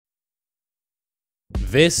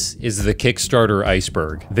This is the Kickstarter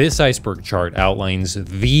iceberg. This iceberg chart outlines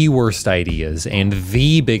the worst ideas and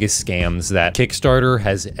the biggest scams that Kickstarter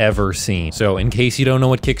has ever seen. So in case you don't know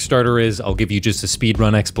what Kickstarter is, I'll give you just a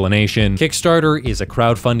speedrun explanation. Kickstarter is a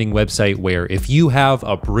crowdfunding website where if you have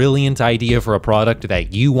a brilliant idea for a product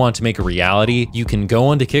that you want to make a reality, you can go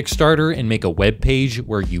onto Kickstarter and make a web page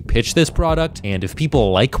where you pitch this product, and if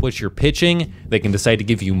people like what you're pitching, they can decide to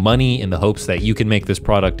give you money in the hopes that you can make this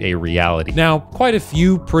product a reality. Now, quite a few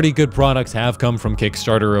pretty good products have come from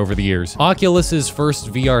Kickstarter over the years. Oculus's first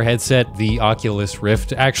VR headset, the Oculus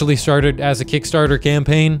Rift, actually started as a Kickstarter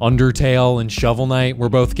campaign. Undertale and Shovel Knight were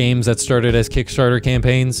both games that started as Kickstarter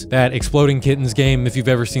campaigns. That Exploding Kittens game, if you've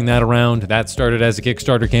ever seen that around, that started as a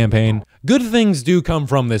Kickstarter campaign. Good things do come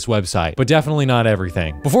from this website, but definitely not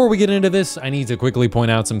everything. Before we get into this, I need to quickly point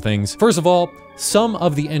out some things. First of all, some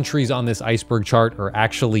of the entries on this iceberg chart are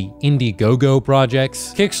actually Indiegogo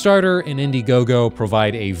projects. Kickstarter and Indiegogo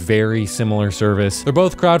provide a very similar service. They're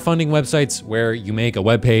both crowdfunding websites where you make a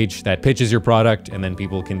web page that pitches your product and then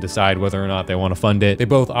people can decide whether or not they want to fund it. They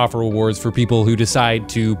both offer rewards for people who decide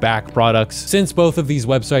to back products. Since both of these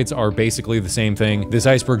websites are basically the same thing, this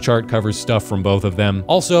iceberg chart covers stuff from both of them.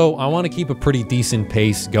 Also, I want to keep a pretty decent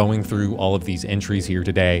pace going through all of these entries here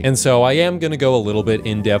today. And so I am going to go a little bit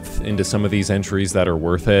in depth into some of these entries that are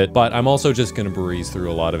worth it, but I'm also just gonna breeze through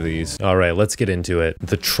a lot of these. All right, let's get into it.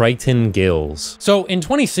 The Triton Gills. So in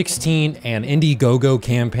 2016, an Indiegogo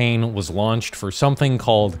campaign was launched for something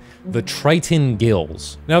called the Triton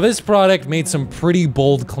Gills. Now this product made some pretty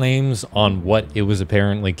bold claims on what it was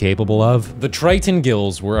apparently capable of. The Triton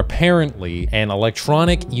Gills were apparently an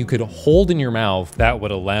electronic you could hold in your mouth that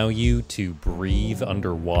would allow you to breathe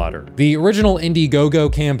underwater. The original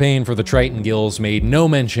Indiegogo campaign for the Triton Gills made no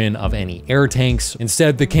mention of any air tanks.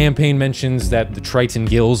 Instead, the campaign mentions that the Triton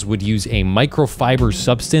Gills would use a microfiber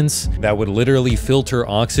substance that would literally filter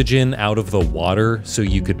oxygen out of the water so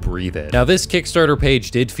you could breathe it. Now, this Kickstarter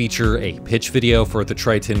page did feature a pitch video for the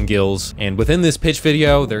Triton Gills, and within this pitch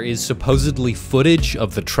video, there is supposedly footage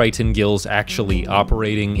of the Triton Gills actually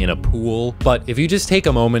operating in a pool. But if you just take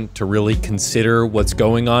a moment to really consider what's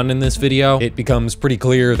going on in this video, it becomes pretty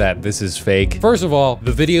clear that this is fake. First of all,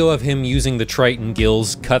 the video of him using the Triton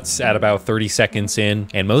Gills cuts at about 30 seconds in,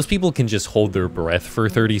 and most people can just hold their breath for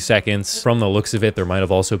 30 seconds. From the looks of it, there might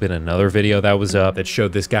have also been another video that was up that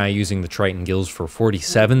showed this guy using the Triton Gills for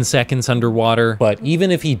 47 seconds underwater. But even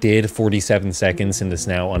if he did 47 seconds in this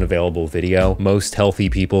now unavailable video, most healthy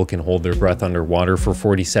people can hold their breath underwater for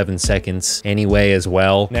 47 seconds anyway as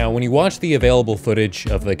well. Now, when you watch the available footage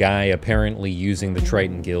of the guy apparently using the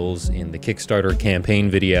Triton Gills in the Kickstarter campaign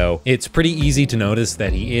video, it's pretty easy to notice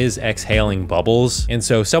that he is exhaling bubbles. And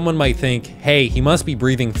so someone might think, hey, he must be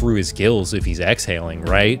breathing through his gills if he's exhaling,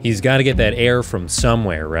 right? He's got to get that air from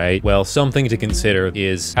somewhere, right? Well, something to consider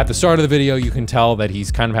is at the start of the video, you can tell that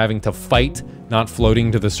he's kind of having to fight, not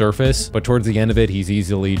floating to the surface, but towards the end of it, he's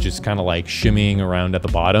easily just kind of like shimmying around at the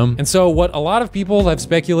bottom. And so what a lot of people have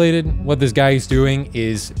speculated what this guy is doing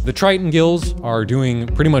is the Triton Gills are doing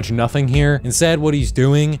pretty much nothing here. Instead, what he's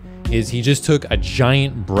doing is he just took a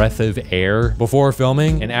giant breath of air before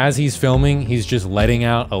filming, and as he's filming, he's just letting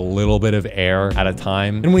out a little bit of air at a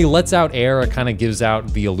time. And when he lets out air, it kind of gives out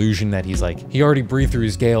the illusion that he's like, he already breathed through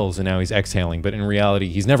his gills and now he's exhaling, but in reality,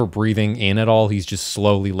 he's never breathing in at all. He's just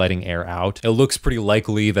slowly letting air out. It looks pretty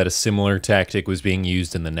likely that a similar tactic was being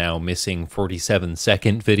used in the now missing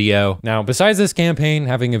 47-second video. Now, besides this campaign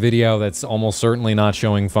having a video that's almost certainly not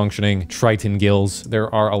showing functioning Triton Gills,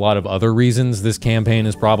 there are a lot of other reasons this campaign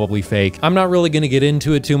is probably fake. I'm not really going to get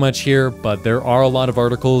into it too much here, but there are a lot of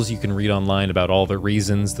articles you can read online about all the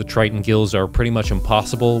reasons the Triton Gills are pretty much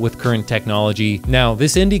impossible with current technology. Now,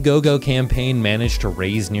 this Indiegogo campaign managed to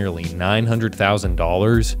raise nearly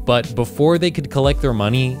 $900,000, but before they could collect their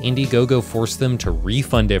money, Indiegogo forced them to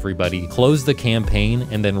refund everybody, close the campaign,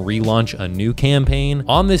 and then relaunch a new campaign.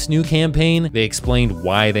 On this new campaign, they explained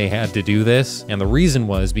why they had to do this, and the reason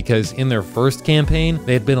was because in their first campaign,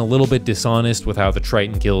 they had been a little bit dishonest with how the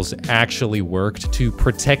Triton Gills actually worked to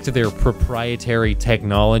protect their proprietary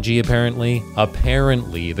technology, apparently.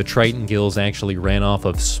 Apparently, the Triton Gills actually ran off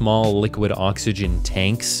of small liquid oxygen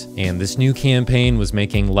tanks, and this new campaign was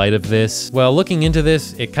making light of this. Well, looking into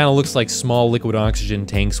this, it kind of looks like small liquid oxygen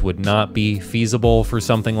tanks would not be be feasible for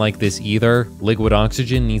something like this either. Liquid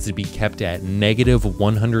oxygen needs to be kept at negative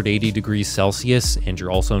 180 degrees Celsius, and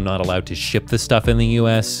you're also not allowed to ship the stuff in the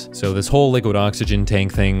US. So this whole liquid oxygen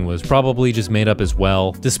tank thing was probably just made up as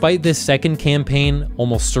well. Despite this second campaign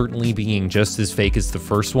almost certainly being just as fake as the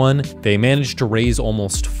first one, they managed to raise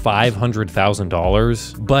almost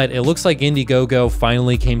 $500,000. But it looks like Indiegogo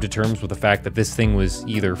finally came to terms with the fact that this thing was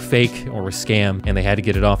either fake or a scam, and they had to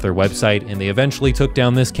get it off their website, and they eventually took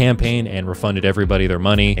down this campaign and refunded everybody their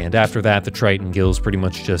money. And after that, the Triton gills pretty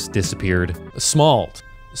much just disappeared. Smalt.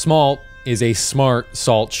 Smalt is a smart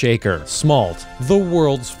salt shaker. Smalt, the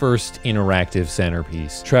world's first interactive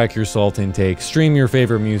centerpiece. Track your salt intake, stream your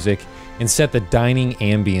favorite music, and set the dining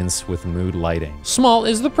ambience with mood lighting. Smalt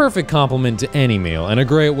is the perfect complement to any meal and a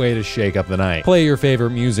great way to shake up the night. Play your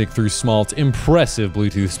favorite music through Smalt's impressive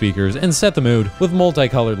Bluetooth speakers and set the mood with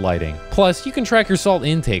multicolored lighting. Plus, you can track your salt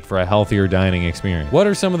intake for a healthier dining experience. What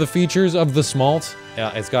are some of the features of the Smalt?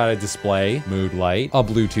 It's got a display, mood light, a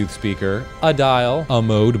Bluetooth speaker, a dial, a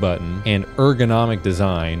mode button, an ergonomic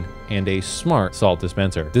design, and a smart salt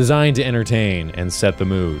dispenser designed to entertain and set the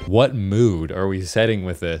mood. What mood are we setting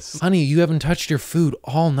with this? Honey, you haven't touched your food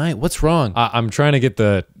all night. What's wrong? I'm trying to get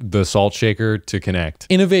the salt shaker to connect.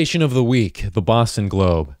 Innovation of the week, the Boston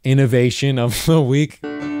Globe. Innovation of the week.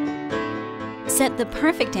 Set the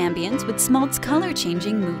perfect ambience with Smalt's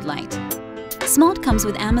color-changing mood light. Smalt comes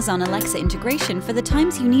with Amazon Alexa integration for the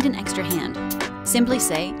times you need an extra hand. Simply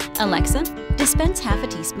say, Alexa, dispense half a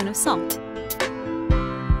teaspoon of salt.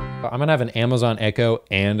 I'm gonna have an Amazon Echo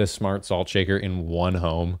and a smart salt shaker in one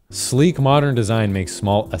home. Sleek modern design makes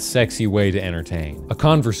Smalt a sexy way to entertain. A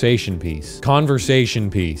conversation piece. Conversation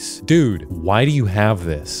piece. Dude, why do you have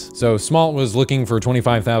this? So Smalt was looking for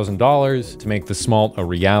 $25,000 to make the Smalt a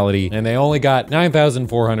reality, and they only got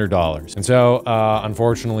 $9,400. And so,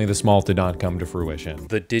 unfortunately, the Smalt did not come to fruition.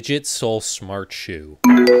 The Digit Soul Smart Shoe.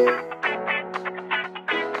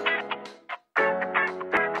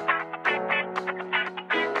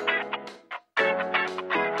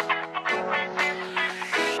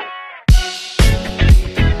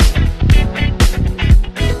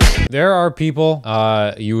 There are people,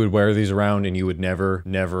 you would wear these around and you would never,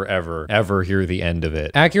 ever hear the end of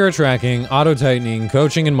it. Accurate tracking, auto tightening,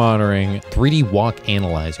 coaching and monitoring, 3D walk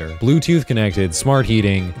analyzer, Bluetooth connected, smart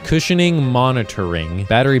heating, cushioning monitoring,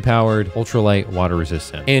 battery powered, ultralight, water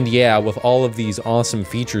resistant. And yeah, with all of these awesome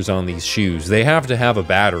features on these shoes, they have to have a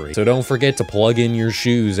battery. So don't forget to plug in your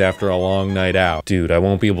shoes after a long night out. Dude, I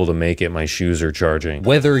won't be able to make it, my shoes are charging.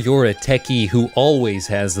 Whether you're a techie who always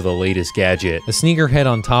has the latest gadget, a sneakerhead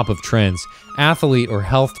on top of trends, athlete or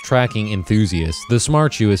health tracking enthusiast, the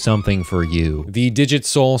Smart Shoe is something for you. The Digit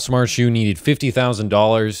Soul Smart Shoe needed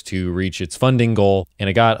 $50,000 to reach its funding goal, and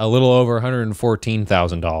it got a little over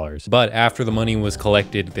 $114,000. But after the money was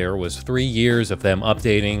collected, there was 3 years of them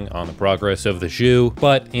updating on the progress of the shoe.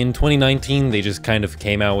 But in 2019, they just kind of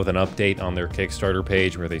came out with an update on their Kickstarter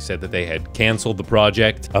page where they said that they had canceled the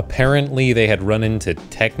project. Apparently, they had run into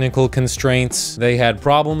technical constraints. They had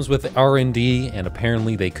problems with R&D, and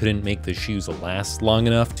apparently they couldn't make the shoes last long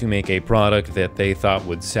enough to make a product that they thought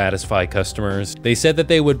would satisfy customers. They said that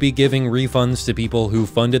they would be giving refunds to people who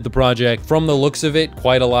funded the project. From the looks of it,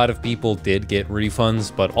 quite a lot of people did get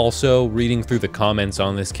refunds, but also reading through the comments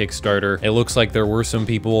on this Kickstarter, it looks like there were some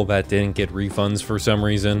people that didn't get refunds for some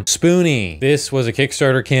reason. Spoonie. This was a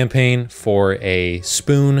Kickstarter campaign for a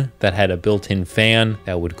spoon that had a built-in fan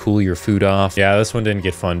that would cool your food off. Yeah, this one didn't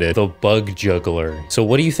get funded. The Bug Juggler. So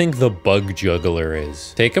what do you think the Bug Juggler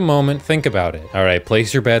is? Take a moment, think about it. All right,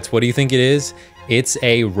 place your bets. What do you think it is? It's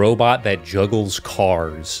a robot that juggles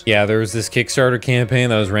cars. Yeah, there was this Kickstarter campaign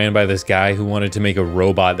that was ran by this guy who wanted to make a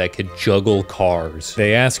robot that could juggle cars.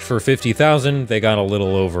 They asked for $50,000, they got a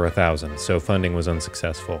little over $1,000, so funding was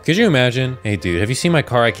unsuccessful. Could you imagine? Hey dude, have you seen my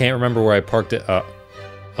car? I can't remember where I parked it.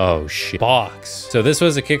 Oh shit. Box. So this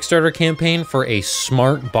was a Kickstarter campaign for a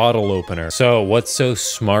smart bottle opener. So what's so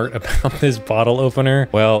smart about this bottle opener?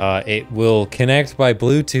 Well, it will connect by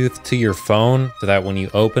Bluetooth to your phone so that when you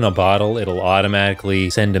open a bottle, it'll automatically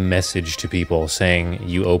send a message to people saying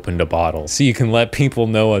you opened a bottle. So you can let people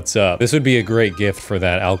know what's up. This would be a great gift for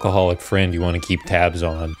that alcoholic friend you want to keep tabs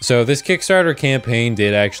on. So this Kickstarter campaign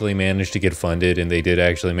did actually manage to get funded, and they did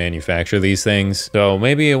actually manufacture these things. So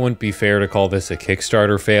maybe it wouldn't be fair to call this a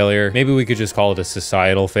Kickstarter failure. Maybe we could just call it a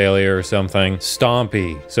societal failure or something.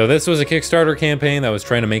 Stompy. So this was a Kickstarter campaign that was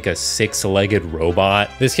trying to make a 6-legged robot.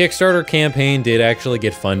 This Kickstarter campaign did actually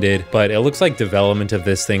get funded, but it looks like development of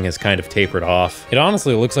this thing has kind of tapered off. It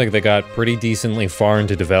honestly looks like they got pretty decently far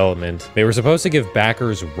into development. They were supposed to give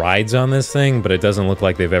backers rides on this thing, but it doesn't look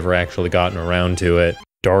like they've ever actually gotten around to it.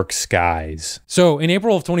 Dark Skies. So in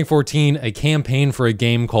April of 2014, a campaign for a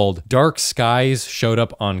game called Dark Skies showed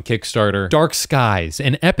up on Kickstarter. Dark Skies,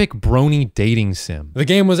 an epic brony dating sim. The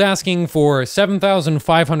game was asking for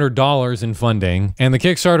 $7,500 in funding, and the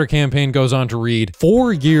Kickstarter campaign goes on to read,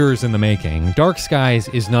 4 years in the making, Dark Skies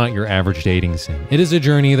is not your average dating sim. It is a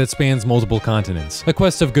journey that spans multiple continents, a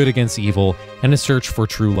quest of good against evil, and a search for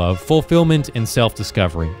true love, fulfillment, and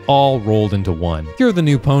self-discovery, all rolled into one. You're the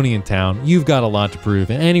new pony in town, you've got a lot to prove,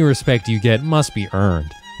 and any respect you get must be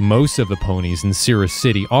earned. Most of the ponies in Cirrus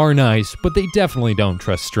City are nice, but they definitely don't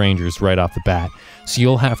trust strangers right off the bat, so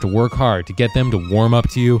you'll have to work hard to get them to warm up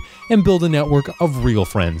to you and build a network of real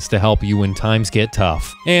friends to help you when times get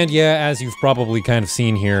tough. And yeah, as you've probably kind of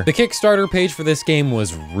seen here, the Kickstarter page for this game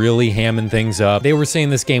was really hamming things up. They were saying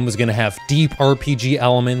this game was going to have deep RPG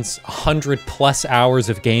elements, 100+ hours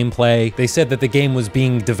of gameplay. They said that the game was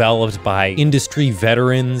being developed by industry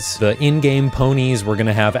veterans. The in-game ponies were going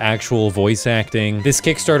to have actual voice acting. This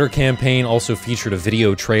Kickstarter campaign also featured a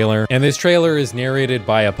video trailer, and this trailer is narrated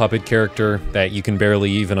by a puppet character that you can barely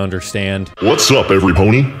even understand. What's up, every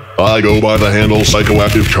pony? I go by the handle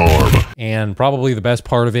Psychoactive Charm. And probably the best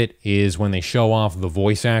part of it is when they show off the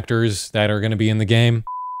voice actors that are going to be in the game.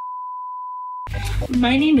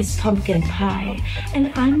 My name is Pumpkin Pie,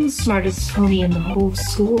 and I'm the smartest pony in the whole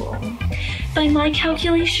school. By my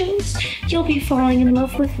calculations, you'll be falling in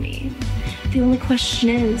love with me. The only question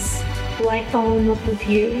is, will I fall in love with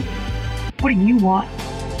you? What do you want?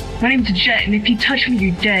 My name's Jet, and if you touch me,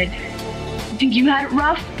 you're dead. You think you had it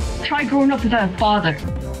rough? Try growing up without a father.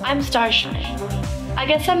 I'm Starshine. I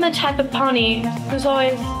guess I'm the type of pony who's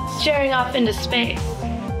always staring off into space,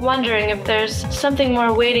 wondering if there's something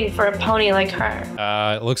more waiting for a pony like her.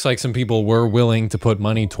 It looks like some people were willing to put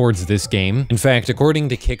money towards this game. In fact, according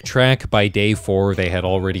to KickTrack, by day 4, they had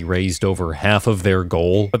already raised over half of their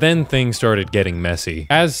goal. But then things started getting messy.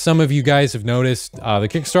 As some of you guys have noticed, the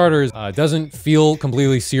Kickstarter doesn't feel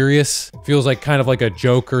completely serious. It feels like kind of like a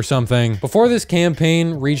joke or something. Before this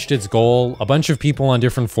campaign reached its goal, a bunch of people on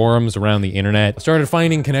different forums around the internet started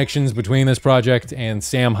finding connections between this project and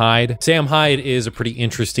Sam Hyde. Sam Hyde is a pretty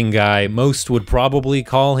interesting guy. Most would probably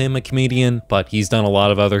call him a comedian, but he's done a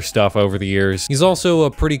lot of other stuff over the years. He's also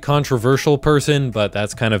a pretty controversial person, but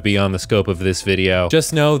that's kind of beyond the scope of this video.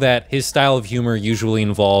 Just know that his style of humor usually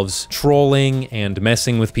involves trolling and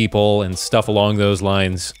messing with people and stuff along those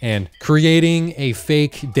lines, and creating a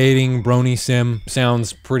fake dating brony sim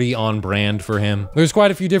sounds pretty on brand for him. There's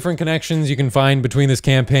quite a few different connections you can find between this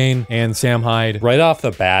campaign and Sam Hyde. Right off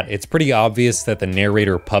the bat, it's pretty obvious that the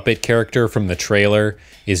narrator puppet character from the trailer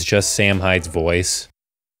is just Sam Hyde's voice.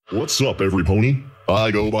 What's up, every pony?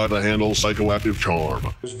 I go by the handle Psychoactive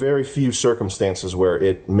Charm. There's very few circumstances where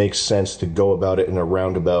it makes sense to go about it in a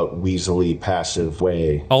roundabout, weaselly, passive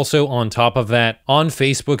way. Also, on top of that, on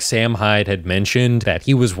Facebook, Sam Hyde had mentioned that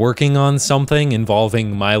he was working on something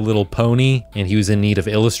involving My Little Pony, and he was in need of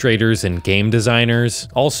illustrators and game designers.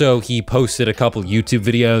 Also, he posted a couple YouTube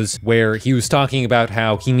videos where he was talking about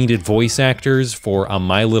how he needed voice actors for a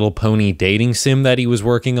My Little Pony dating sim that he was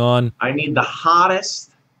working on. I need the hottest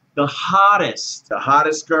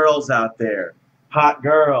girls out there. Hot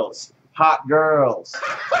girls.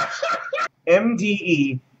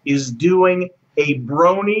 MDE is doing a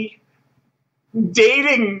brony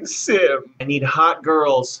dating sim. I need hot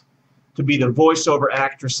girls to be the voiceover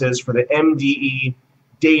actresses for the MDE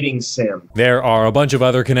dating sim. There are a bunch of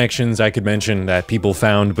other connections I could mention that people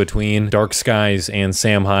found between Dark Skies and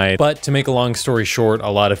Sam Hyde, but to make a long story short,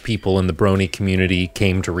 a lot of people in the brony community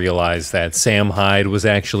came to realize that Sam Hyde was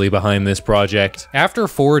actually behind this project. After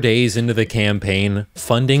 4 days into the campaign,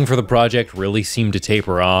 funding for the project really seemed to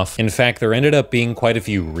taper off. In fact, there ended up being quite a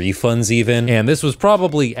few refunds even, and this was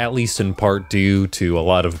probably at least in part due to a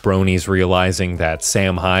lot of bronies realizing that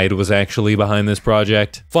Sam Hyde was actually behind this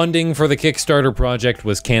project. Funding for the Kickstarter project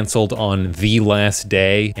was canceled on the last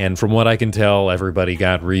day, and from what I can tell, everybody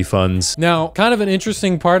got refunds. Now, kind of an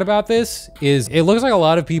interesting part about this is it looks like a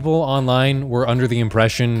lot of people online were under the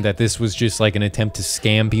impression that this was just like an attempt to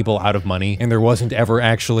scam people out of money, and there wasn't ever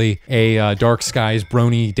actually a Dark Skies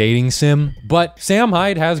brony dating sim. But Sam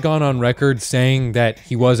Hyde has gone on record saying that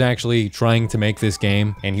he was actually trying to make this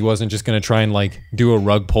game, and he wasn't just gonna try and like do a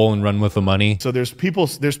rug pull and run with the money. So there's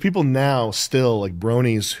people now still like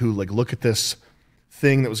bronies who like look at this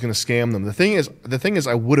thing that was going to scam them. The thing is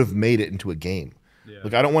I would have made it into a game. Yeah.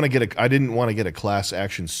 Like I didn't want to get a class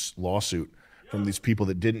action lawsuit from these people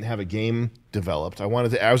that didn't have a game developed. I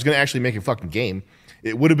was going to actually make a fucking game.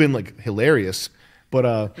 It would have been like hilarious,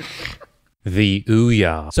 but The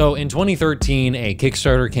Ouya. So in 2013, a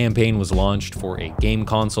Kickstarter campaign was launched for a game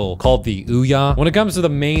console called the Ouya. When it comes to the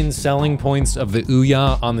main selling points of the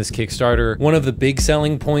Ouya on this Kickstarter, one of the big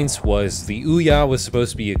selling points was the Ouya was supposed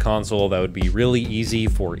to be a console that would be really easy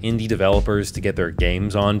for indie developers to get their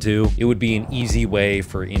games onto. It would be an easy way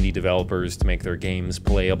for indie developers to make their games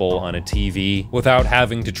playable on a TV without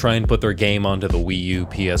having to try and put their game onto the Wii U,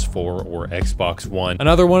 PS4, or Xbox One.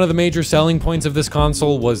 Another one of the major selling points of this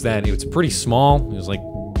console was that it was pretty small. It was like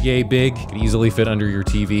yay big, could easily fit under your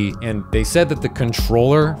TV, and they said that the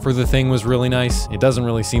controller for the thing was really nice. It doesn't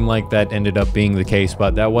really seem like that ended up being the case,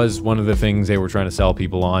 but that was one of the things they were trying to sell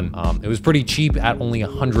people on. It was pretty cheap at only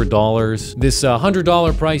 $100. This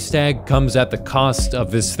 $100 price tag comes at the cost of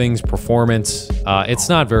this thing's performance. It's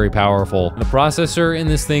not very powerful. The processor in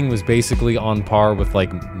this thing was basically on par with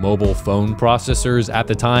like mobile phone processors at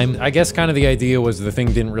the time. I guess kind of the idea was the thing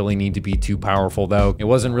didn't really need to be too powerful though. It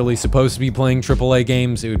wasn't really supposed to be playing AAA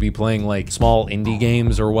games. It would be playing like small indie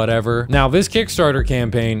games or whatever. Now, this Kickstarter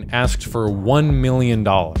campaign asked for $1 million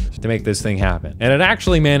to make this thing happen, and it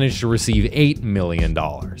actually managed to receive $8 million.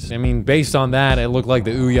 I mean, based on that, it looked like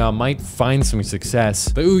the Ouya might find some success.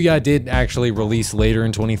 The Ouya did actually release later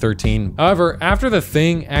in 2013. However, after the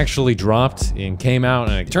thing actually dropped and came out,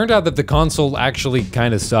 and it turned out that the console actually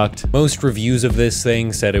kind of sucked. Most reviews of this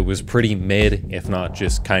thing said it was pretty mid, if not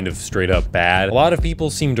just kind of straight up bad. A lot of people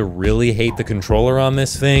seem to really hate the controller on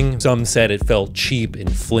this thing. Some said it felt cheap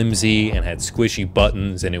and flimsy and had squishy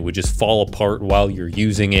buttons and it would just fall apart while you're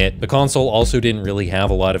using it. The console also didn't really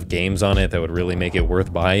have a lot of games on it that would really make it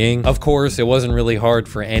worth buying. Of course, it wasn't really hard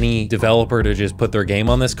for any developer to just put their game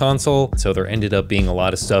on this console, so there ended up being a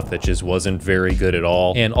lot of stuff that just wasn't very good at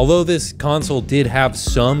all. And although this console did have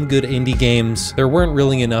some good indie games, there weren't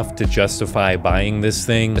really enough to justify buying this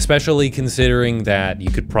thing, especially considering that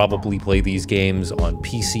you could probably play these games on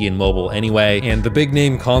PC and mobile anyway, and the big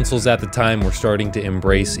name consoles at the time were starting to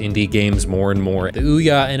embrace indie games more and more. The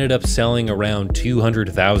Ouya ended up selling around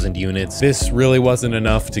 200,000 units. This really wasn't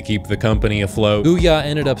enough to keep the company afloat. Ouya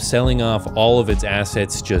ended up selling off all of its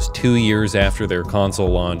assets just 2 years after their console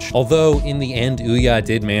launch. Although in the end, Ouya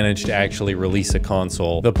did manage to actually release a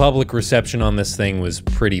console, the public reception on this thing was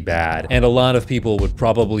pretty bad, and a lot of people would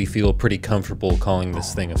probably feel pretty comfortable calling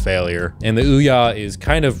this thing a failure. And the Ouya is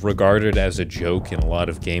kind of regarded as a joke in a lot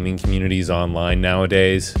of gaming communities online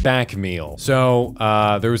nowadays. Backmeal. So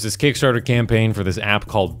there was this Kickstarter campaign for this app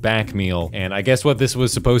called Backmeal, and I guess what this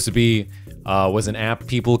was supposed to be was an app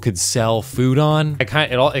people could sell food on. It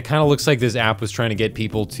kind of looks like this app was trying to get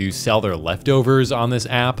people to sell their leftovers on this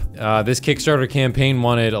app. This Kickstarter campaign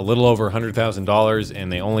wanted a little over $100,000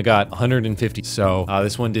 and they only got 150. So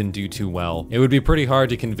this one didn't do too well. It would be pretty hard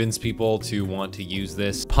to convince people to want to use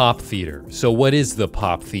this. Pop Theater. So what is the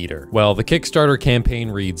Pop Theater? Well, the Kickstarter campaign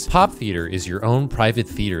reads, Pop Theater is your own private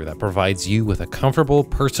theater that provides you with a comfortable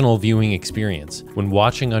personal viewing experience when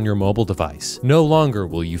watching on your mobile device. No longer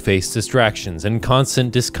will you face distractions and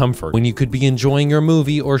constant discomfort when you could be enjoying your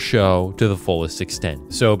movie or show to the fullest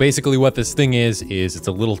extent. So basically what this thing is it's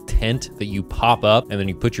a little tent that you pop up and then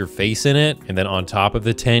you put your face in it, and then on top of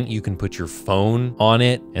the tent you can put your phone on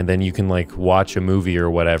it, and then you can like watch a movie or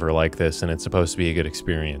whatever like this, and it's supposed to be a good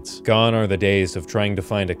experience. Gone are the days of trying to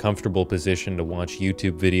find a comfortable position to watch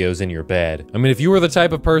YouTube videos in your bed. I mean, if you were the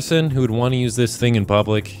type of person who would want to use this thing in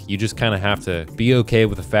public, you just kind of have to be okay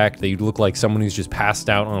with the fact that you look like someone who's just passed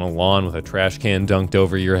out on a lawn with a trash can dunked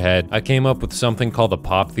over your head. I came up with something called the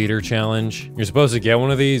Pop Theater Challenge. You're supposed to get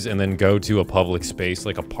one of these and then go to a public space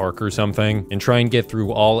like a park or something and try and get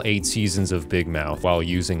through all 8 seasons of Big Mouth while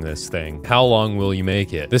using this thing. How long will you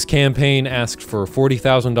make it? This campaign asked for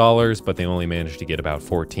 $40,000, but they only managed to get about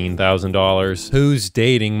 $14,000. Who's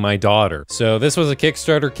dating my daughter? So this was a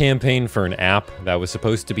Kickstarter campaign for an app that was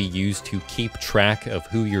supposed to be used to keep track of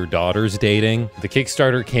who your daughter's dating. The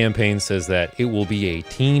Kickstarter campaign says that it will be a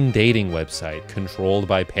teen dating website controlled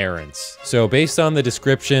by parents. So based on the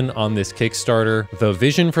description on this Kickstarter, the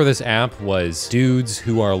vision for this app was dudes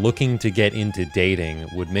who are looking to get into dating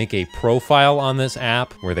would make a profile on this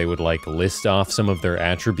app where they would like list off some of their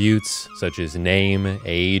attributes such as name,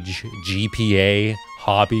 age, GPA,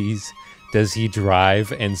 hobbies, does he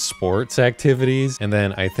drive, and sports activities. And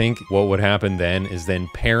then I think what would happen then is then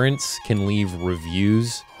parents can leave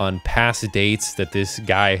reviews on past dates that this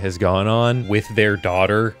guy has gone on with their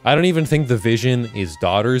daughter. I don't even think the vision is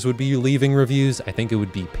daughters would be leaving reviews. I think it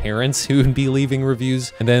would be parents who would be leaving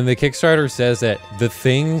reviews. And then the Kickstarter says that the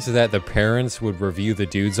things that the parents would review the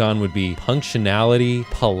dudes on would be punctuality,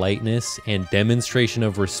 politeness, and demonstration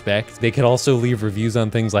of respect. They could also leave reviews on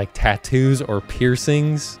things like tattoos or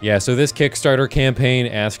piercings. Yeah, so this Kickstarter campaign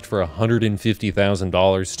asked for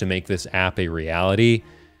 $150,000 to make this app a reality,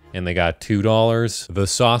 and they got $2. The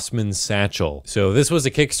Sauceman Satchel. So this was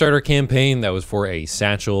a Kickstarter campaign that was for a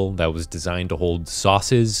satchel that was designed to hold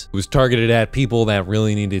sauces. It was targeted at people that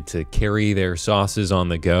really needed to carry their sauces on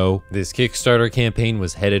the go. This Kickstarter campaign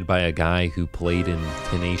was headed by a guy who played in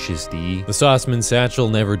Tenacious D. The Sauceman Satchel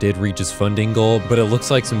never did reach its funding goal, but it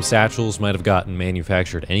looks like some satchels might have gotten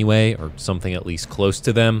manufactured anyway, or something at least close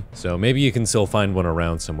to them. So maybe you can still find one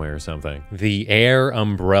around somewhere or something. The Air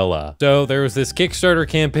Umbrella. So there was this Kickstarter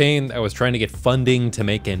campaign that was trying to get funding to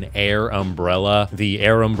make an air umbrella. The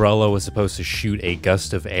air umbrella was supposed to shoot a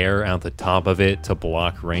gust of air out the top of it to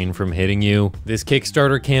block rain from hitting you. This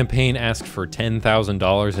Kickstarter campaign asked for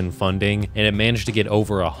 $10,000 in funding, and it managed to get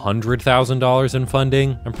over $100,000 in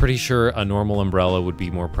funding. I'm pretty sure a normal umbrella would be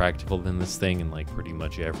more practical than this thing in like pretty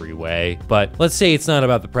much every way. But let's say it's not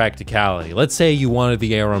about the practicality. Let's say you wanted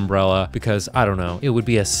the air umbrella because, I don't know, it would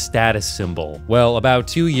be a status symbol. Well, about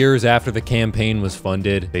 2 years after the campaign was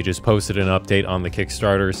funded, they just posted an update on the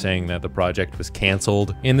Kickstarter saying that the project was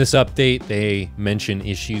canceled. In this update, they mention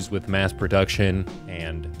issues with mass production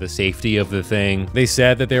and the safety of the thing. They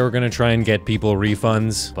said that they were going to try and get people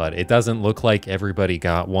refunds, but it doesn't look like everybody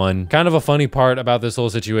got one. Kind of a funny part about this whole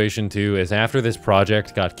situation too is after this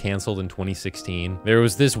project got canceled in 2016, there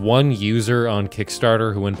was this one user on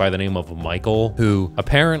Kickstarter who went by the name of Michael, who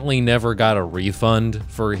apparently never got a refund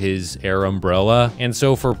for his air umbrella. And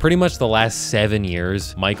so for pretty much the last 7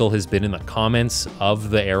 years, Michael has been in the comments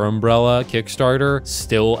of the Air Umbrella Kickstarter,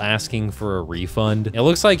 still asking for a refund. It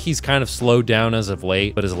looks like he's kind of slowed down as of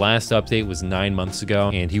late, but his last update was 9 months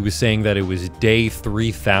ago, and he was saying that it was day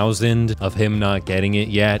 3,000 of him not getting it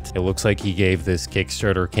yet. It looks like he gave this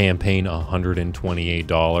Kickstarter campaign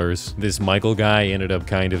 $128. This Michael guy ended up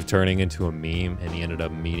kind of turning into a meme, and he ended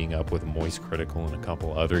up meeting up with Moist Critical and a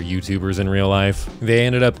couple other YouTubers in real life. They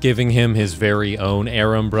ended up giving him his very own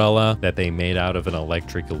air umbrella that they made out of an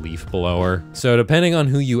electric leaf blower. So depending on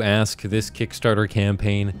who you ask, this Kickstarter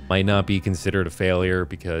campaign might not be considered a failure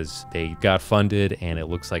because they got funded and it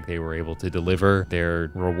looks like they were able to deliver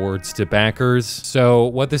their rewards to backers. So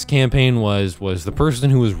what this campaign was the person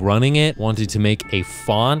who was running it wanted to make a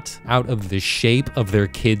font out of the shape of their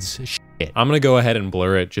kid's shit. I'm gonna go ahead and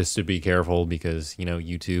blur it just to be careful because, you know,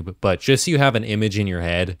 YouTube, but just so you have an image in your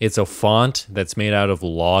head, it's a font that's made out of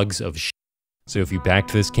logs of shit. So if you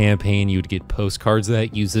backed this campaign, you'd get postcards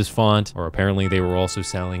that use this font, or apparently they were also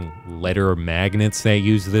selling letter magnets that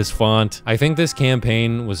use this font. I think this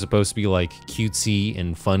campaign was supposed to be like cutesy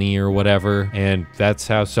and funny or whatever, and that's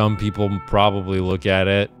how some people probably look at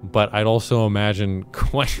it. But I'd also imagine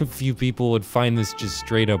quite a few people would find this just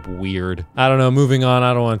straight up weird. I don't know, moving on,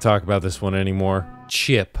 I don't want to talk about this one anymore.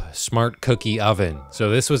 Chip Smart Cookie Oven. So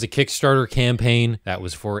this was a Kickstarter campaign that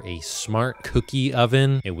was for a smart cookie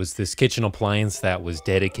oven. It was this kitchen appliance that was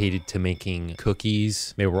dedicated to making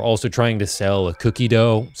cookies. They were also trying to sell a cookie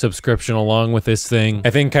dough subscription along with this thing.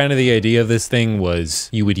 I think kind of the idea of this thing was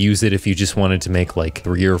you would use it if you just wanted to make like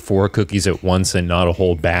 3 or 4 cookies at once and not a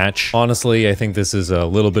whole batch. Honestly, I think this is a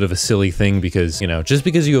little bit of a silly thing because, you know, just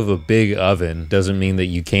because you have a big oven doesn't mean that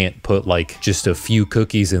you can't put like just a few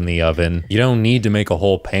cookies in the oven. You don't need to make a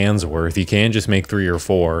whole pan's worth. You can just make 3 or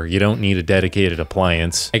 4. You don't need a dedicated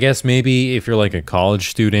appliance. I guess maybe if you're like a college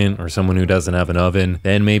student or someone who doesn't have an oven,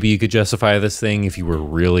 then maybe you could justify this thing if you were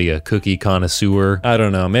really a cookie connoisseur. I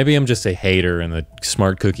don't know. Maybe I'm just a hater and the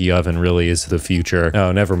smart cookie oven really is the future.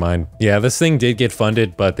 Oh, never mind. Yeah, this thing did get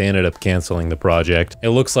funded, but they ended up canceling the project. It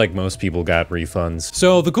looks like most people got refunds.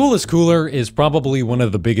 So the Coolest Cooler is probably one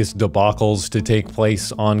of the biggest debacles to take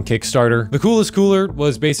place on Kickstarter. The Coolest Cooler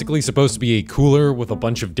was basically supposed to be a cooler with a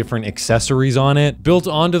bunch of different accessories on it. Built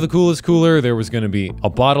onto the Coolest Cooler, there was going to be a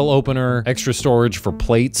bottle opener, extra storage for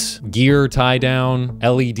plates, gear tie down,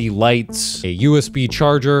 LED lights, a USB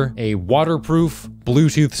charger, a waterproof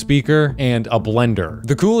Bluetooth speaker, and a blender.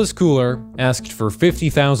 The Coolest Cooler asked for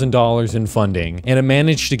 $50,000 in funding, and it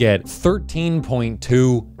managed to get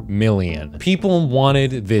 $13.2 million. People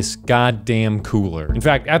wanted this goddamn cooler. In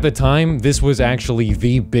fact, at the time, this was actually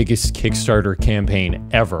the biggest Kickstarter campaign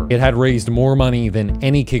ever. It had raised more money than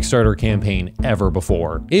any Kickstarter campaign ever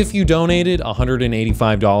before. If you donated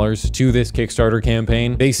 $185 to this Kickstarter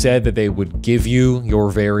campaign, they said that they would give you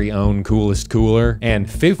your very own coolest cooler, and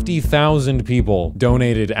 50,000 people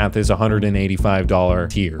donated at this $185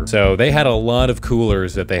 tier. So they had a lot of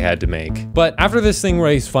coolers that they had to make. But after this thing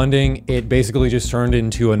raised funding, it basically just turned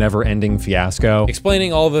into a never-ending fiasco.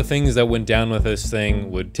 Explaining all the things that went down with this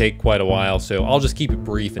thing would take quite a while, so I'll just keep it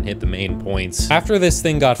brief and hit the main points. After this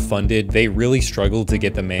thing got funded, they really struggled to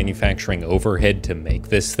get the manufacturing overhead to make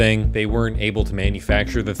this thing. They weren't able to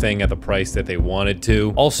manufacture the thing at the price that they wanted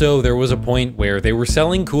to. Also, there was a point where they were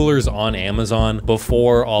selling coolers on Amazon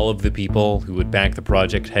before all of the people who would back the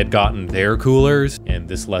project had gotten their coolers, and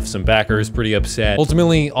this left some backers pretty upset.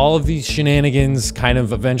 Ultimately, all of these shenanigans kind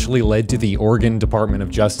of eventually led to the Oregon Department of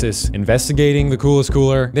Justice investigating the coolest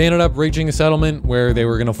cooler. They ended up reaching a settlement where they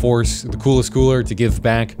were going to force the coolest cooler to give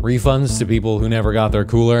back refunds to people who never got their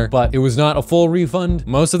cooler, but it was not a full refund.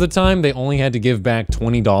 Most of the time, they only had to give back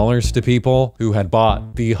 $20 to people who had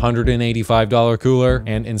bought the $185 cooler,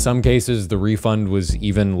 and in some cases, the refund was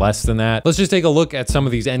even less than that. Let's just take a look at some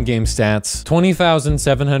of these endgame stats.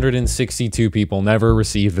 20,762 people never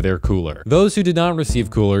received their cooler. Those who did not receive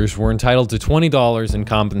coolers were entitled to $20 in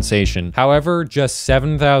compensation. However, just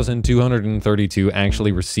 7,232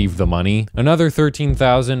 actually received the money. Another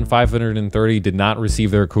 13,530 did not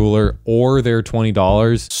receive their cooler or their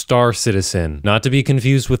 $20. Star Citizen. Not to be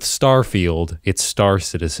confused with Starfield, it's Star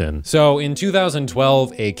Citizen. So in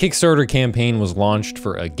 2012, a Kickstarter campaign was launched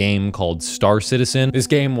for a game called Star Citizen. This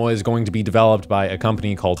game was going to be developed by a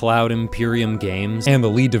company called Cloud Emporium Games, and the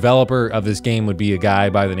lead developer of this game would be a guy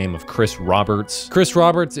by the name of Chris Roberts. Chris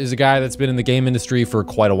Roberts is a guy that's been in the game industry for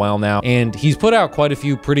quite a while now, and he's put out quite a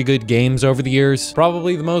few pretty good games over the years.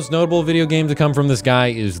 Probably the most notable video game to come from this guy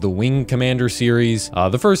is the Wing Commander series.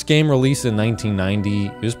 The first game released in 1990.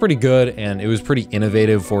 It was pretty good, and it was pretty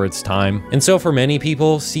innovative for its time. And so for many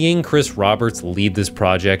people, seeing Chris Roberts lead this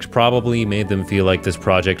project probably made them feel like this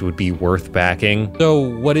project would be worth backing. So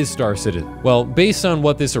what is Star Citizen? Well, based on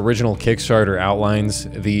what this original Kickstarter outlines,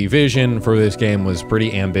 the vision for this game was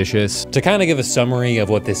pretty ambitious. To kind of give a summary of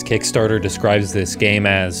what this Kickstarter describes this game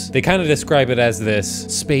as, they kind of describe it as this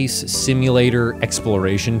space simulator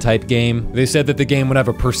exploration type game. They said that the game would have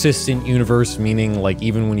a persistent universe, meaning like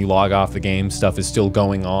even when you log off the game, stuff is still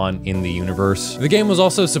going on in the universe. The game was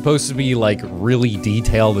also supposed to be like really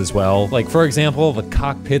detailed as well. Like for example, the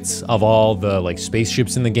cockpits of all the like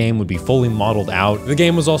spaceships in the game would be fully modeled out. The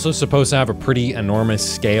game was also supposed to have a pretty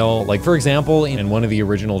enormous scale. Like for example, in one of the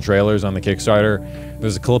original trailers on the Kickstarter,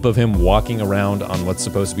 there's a clip of him walking around on what's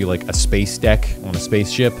supposed to be like a space deck on a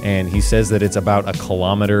spaceship, and he says that it's about 1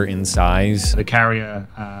 kilometer in size. The carrier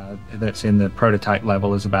that's in the prototype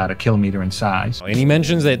level is about 1 kilometer in size. And he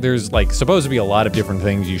mentions that there's like supposed to be a lot of different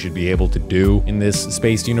things you should be able to do in this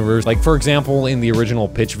space universe. Like for example, in the original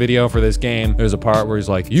pitch video for this game, there's a part where he's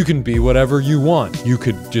like, you can be whatever you want. You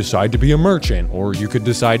could decide to be a merchant, or you could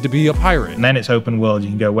decide to be a pirate. And then it's open world. You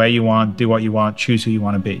can go where you want, do what you want, choose who you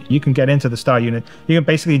want to be. You can get into the Star Unit. You can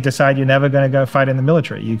basically decide you're never going to go fight in the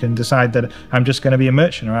military. You can decide that I'm just going to be a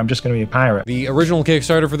merchant, or I'm just going to be a pirate. The original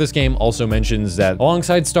Kickstarter for this game also mentions that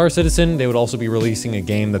alongside Star Citizen, they would also be releasing a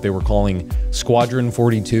game that they were calling Squadron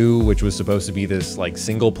 42, which was supposed to be this like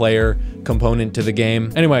single player component to the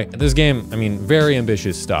game. Anyway, this game, I mean, very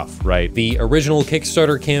ambitious stuff, right? The original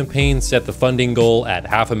Kickstarter campaign set the funding goal at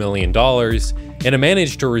 $500,000, and it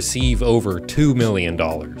managed to receive over $2 million.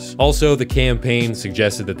 Also, the campaign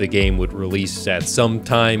suggested that the game would release at some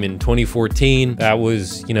time in 2014. That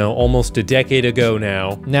was, you know, almost a decade ago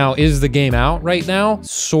now. Now, is the game out right now?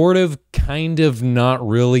 Sort of, kind of, not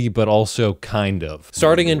really, but also kind of.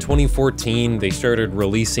 Starting in 2014, they started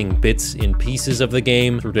releasing bits and pieces of the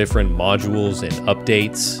game through different modules and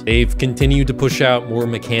updates. They've continued to push out more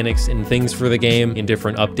mechanics and things for the game in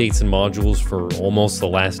different updates and modules for almost the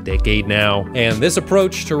last decade now. And this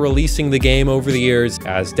approach to releasing the game over the years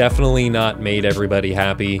has definitely not made everybody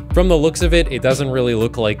happy. From the looks of it, it doesn't really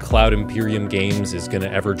look like Cloud Emporium Games is gonna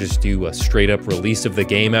ever just do a straight up release of the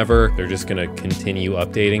game ever. They're just gonna continue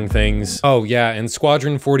updating things. Oh yeah, and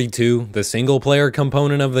Squadron 42, the single player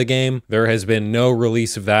component of the game, there has been no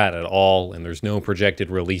release of that at all, and there's no projected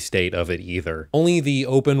release date of it either. Only the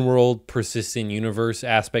open world persistent universe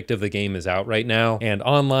aspect of the game is out right now, and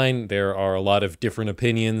online there are a lot of different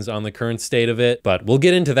opinions on the current state of it, but we'll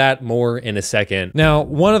get into that more in a second. Now,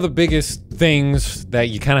 one of the biggest things that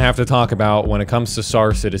you kind of have to talk about when it comes to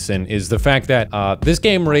Star Citizen is the fact that this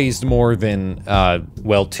game raised more than,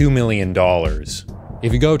 well, $2 million.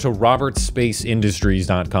 If you go to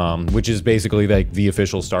robertspaceindustries.com, which is basically like the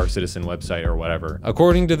official Star Citizen website or whatever,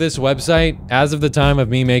 according to this website, as of the time of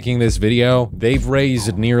me making this video, they've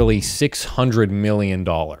raised nearly $600 million.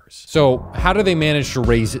 So how do they manage to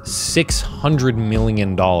raise $600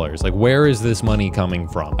 million? Like, where is this money coming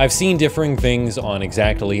from? I've seen differing things on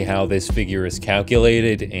exactly how this figure is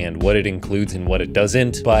calculated and what it includes and what it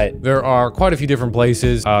doesn't, but there are quite a few different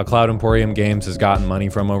places Cloud Emporium Games has gotten money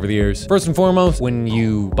from over the years. First and foremost, when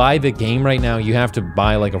you buy the game right now, you have to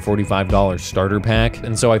buy like a $45 starter pack.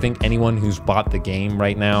 And so I think anyone who's bought the game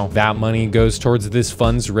right now, that money goes towards this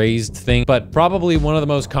funds raised thing. But probably one of the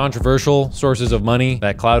most controversial sources of money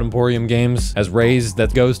that Cloud Emporium Games has raised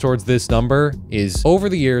that goes towards this number is, over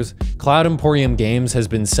the years, Cloud Emporium Games has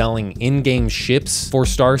been selling in-game ships for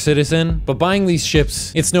Star Citizen, but buying these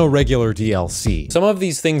ships, it's no regular DLC. Some of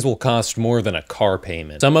these things will cost more than a car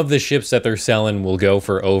payment. Some of the ships that they're selling will go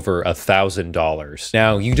for over $1,000.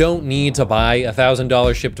 Now, you don't need to buy a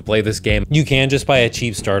 $1,000 ship to play this game. You can just buy a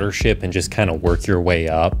cheap starter ship and just kind of work your way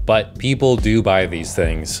up, but people do buy these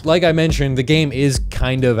things. Like I mentioned, the game is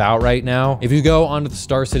kind of out right now. If you go onto the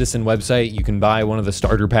Star Citizen website, you can buy one of the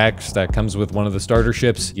starter packs that comes with one of the starter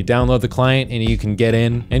ships. You download the client and you can get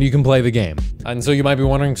in and you can play the game. And so you might be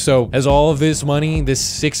wondering, so has all of this money,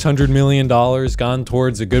 this $600 million, gone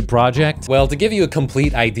towards a good project? Well, to give you a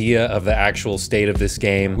complete idea of the actual state of this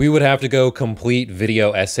game, we would have to go complete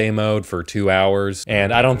video essay mode for 2 hours,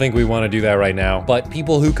 and I don't think we want to do that right now. But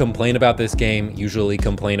people who complain about this game usually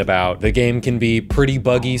complain about the game can be pretty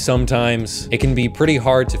buggy sometimes. It can be pretty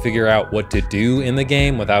hard to figure out what to do in the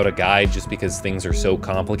game without a guide just because things are so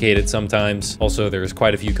complicated sometimes. Also, there's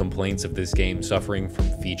quite a few complaints of this game suffering from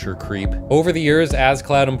feature creep. Over the years, as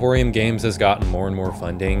Cloud Emporium Games has gotten more and more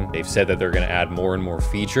funding, they've said that they're going to add more and more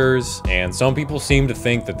features, and some people seem to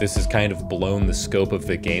think that this has kind of blown the scope of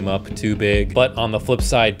the game up too big. But on the flip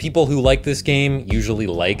side, people who like this game usually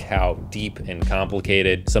like how deep and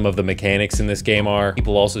complicated some of the mechanics in this game are.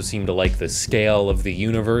 People also seem to like the scale of the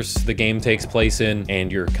universe the game takes place in,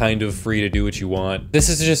 and you're kind of free to do what you want. This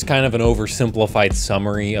is just kind of an oversimplified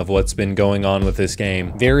summary of what's been going on with this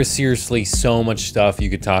game. There is seriously so much stuff you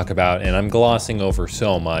could talk about, and I'm glossing over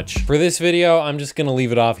so much. For this video, I'm just gonna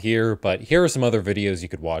leave it off here, but here are some other videos you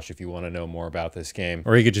could watch if you want to know more about this game.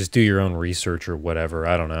 Or you could just do your own research or whatever,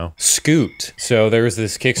 I don't know. Scoot. So there was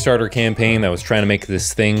this Kickstarter campaign that was trying to make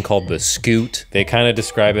this thing called the Scoot. They kind of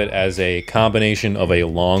describe it as a combination of a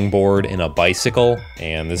longboard and a bicycle,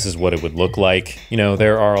 and this is what it would look like. You know,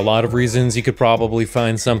 there are a lot of reasons you could probably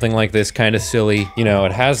find something like this kind of silly. You know,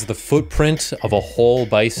 it has the footprint of a whole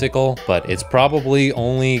bicycle, but it's probably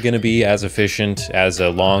only going to be as efficient as a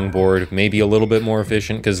longboard, maybe a little bit more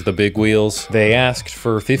efficient because of the big wheels. They asked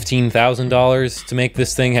for $15,000 to make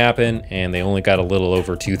this thing happen, and they only got a little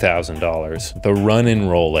over $2,000. The Run and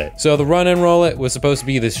Roll It. So the Run and Roll It was supposed to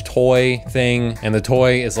be this toy thing, and the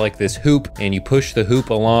toy is like this hoop, and you push the hoop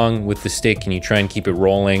along with the stick and you try and keep it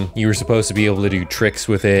rolling. You were supposed to be able to do tricks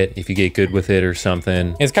with it if you get good with it or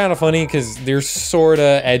something. It's kind of funny because they're sort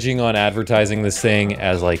of edging on advertising this thing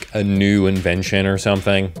as like a new invention or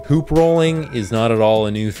something. Hoop rolling is not at all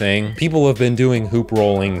a new thing. People have been doing hoop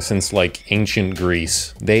rolling since like ancient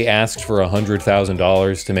Greece. They asked for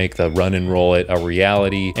 $100,000 to make the Run and Roll It a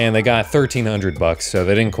reality, and they got $1,300, so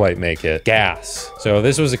they didn't quite make it. Gas. So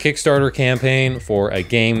this was a Kickstarter campaign for a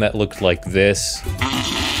game that looked like this.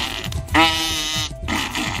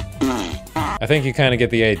 I think you kind of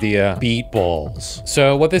get the idea. Beat balls.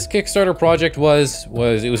 So what this Kickstarter project was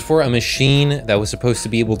it was for a machine that was supposed to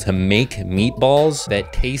be able to make meatballs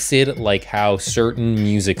that tasted like how certain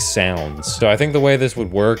music sounds. So I think the way this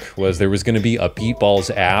would work was there was going to be a Beat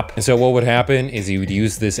Balls app. And so what would happen is you would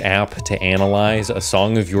use this app to analyze a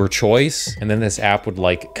song of your choice. And then this app would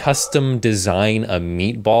like custom design a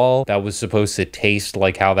meatball that was supposed to taste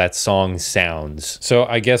like how that song sounds. So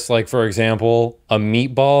I guess like, for example, a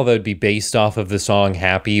meatball that would be based off of the song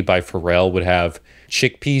Happy by Pharrell would have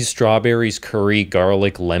chickpeas, strawberries, curry,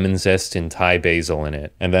 garlic, lemon zest, and Thai basil in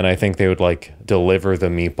it. And then I think they would like deliver the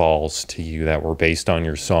meatballs to you that were based on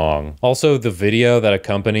your song. Also, the video that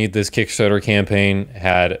accompanied this Kickstarter campaign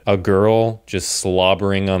had a girl just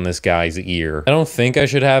slobbering on this guy's ear. I don't think I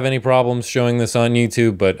should have any problems showing this on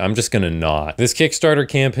YouTube, but I'm just gonna not. This Kickstarter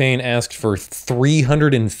campaign asked for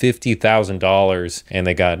 $350,000 and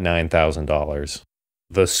they got $9,000.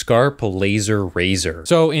 The Scarp Laser Razor.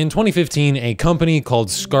 So in 2015, a company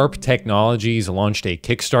called Scarp Technologies launched a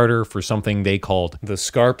Kickstarter for something they called the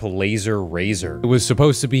Scarp Laser Razor. It was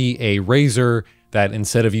supposed to be a razor that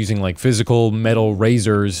instead of using like physical metal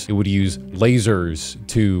razors, it would use lasers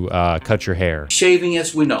to cut your hair. Shaving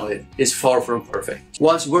as we know it is far from perfect.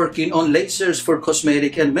 Whilst working on lasers for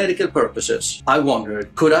cosmetic and medical purposes, I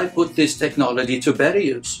wondered, could I put this technology to better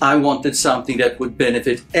use? I wanted something that would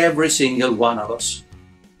benefit every single one of us.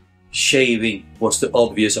 Shaving was the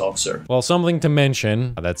obvious answer. Well, something to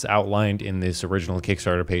mention that's outlined in this original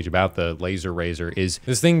Kickstarter page about the laser razor is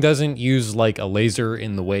this thing doesn't use like a laser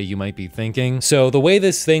in the way you might be thinking. So the way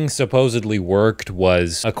this thing supposedly worked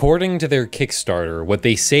was, according to their Kickstarter, what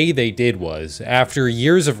they say they did was, after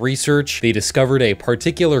years of research, they discovered a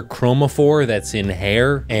particular chromophore that's in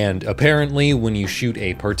hair, and apparently when you shoot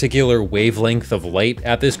a particular wavelength of light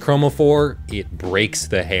at this chromophore, it breaks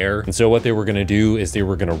the hair. And so what they were gonna do is they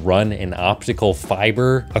were gonna run an optical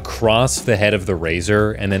fiber across the head of the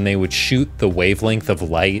razor, and then they would shoot the wavelength of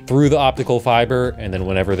light through the optical fiber, and then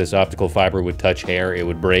whenever this optical fiber would touch hair, it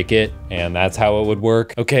would break it, and that's how it would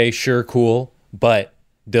work. Okay, sure, cool, but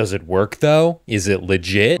does it work though? Is it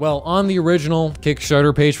legit? Well, on the original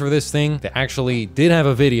Kickstarter page for this thing, they actually did have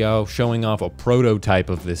a video showing off a prototype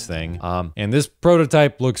of this thing, and this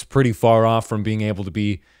prototype looks pretty far off from being able to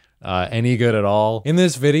be any good at all. In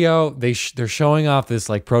this video, they're showing off this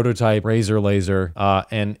like prototype razor laser,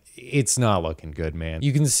 and it's not looking good, man.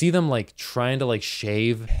 You can see them like trying to like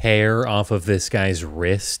shave hair off of this guy's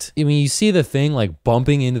wrist. I mean, you see the thing like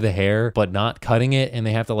bumping into the hair, but not cutting it, and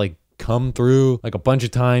they have to like come through like a bunch of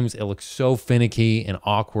times. It looks so finicky and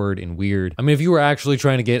awkward and weird. I mean, if you were actually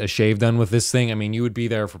trying to get a shave done with this thing, I mean, you would be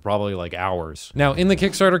there for probably like hours. Now, in the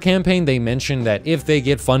Kickstarter campaign, they mentioned that if they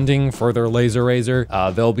get funding for their laser razor,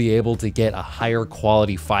 they'll be able to get a higher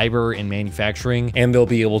quality fiber in manufacturing, and they'll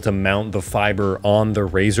be able to mount the fiber on the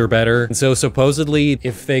razor better. And so supposedly,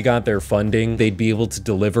 if they got their funding, they'd be able to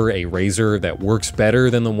deliver a razor that works better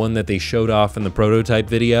than the one that they showed off in the prototype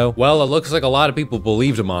video. Well, it looks like a lot of people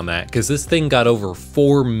believed them on that, because this thing got over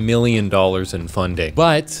 $4 million in funding.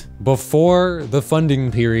 But before the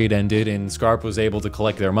funding period ended and Scarp was able to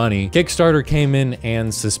collect their money, Kickstarter came in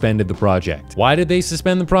and suspended the project. Why did they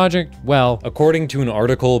suspend the project? Well, according to an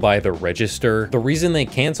article by The Register, the reason they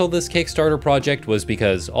canceled this Kickstarter project was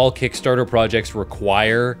because all Kickstarter projects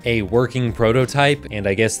require a working prototype, and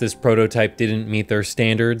I guess this prototype didn't meet their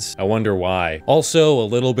standards. I wonder why. Also, a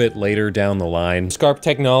little bit later down the line, Scarp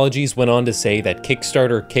Technologies went on to say that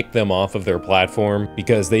Kickstarter kicked them off of their platform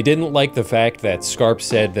because they didn't like the fact that Scarp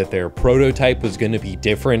said that their prototype was going to be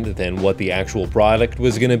different than what the actual product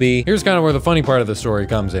was going to be. Here's kind of where the funny part of the story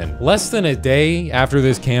comes in. Less than a day after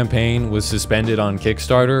this campaign was suspended on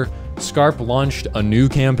Kickstarter, Scarp launched a new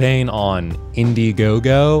campaign on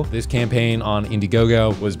Indiegogo. This campaign on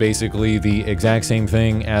Indiegogo was basically the exact same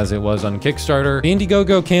thing as it was on Kickstarter. The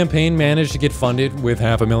Indiegogo campaign managed to get funded with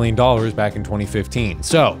 $500,000 back in 2015.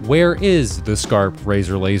 So where is the Scarp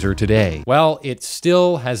Razor Laser today? Well, it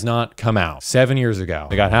still has not come out. 7 years ago,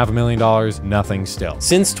 they got $500,000, nothing still.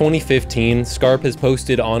 Since 2015, Scarp has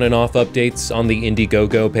posted on and off updates on the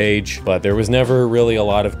Indiegogo page, but there was never really a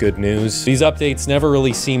lot of good news. These updates never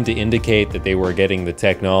really seemed to indicate that they were getting the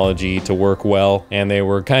technology to work well, and they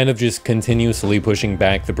were kind of just continuously pushing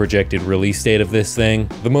back the projected release date of this thing.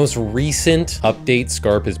 The most recent update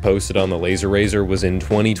Scarp has posted on the Laser Razor was in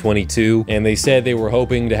 2022, and they said they were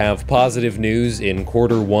hoping to have positive news in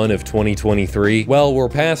Q1 of 2023. Well, we're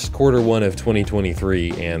past Q1 of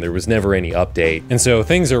 2023, and there was never any update. And so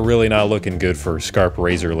things are really not looking good for Scarp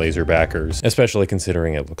Razor Laser backers, especially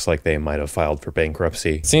considering it looks like they might have filed for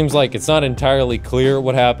bankruptcy. It seems like it's not entirely clear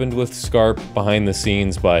what happened with Scarp behind the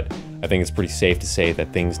scenes, but I think it's pretty safe to say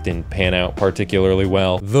that things didn't pan out particularly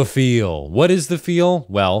well. The Feel. What is the Feel?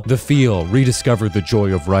 Well, the Feel rediscovered the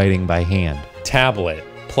joy of writing by hand. Tablet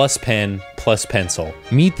plus pen plus pencil.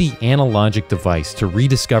 Meet the analogic device to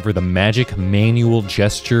rediscover the magic manual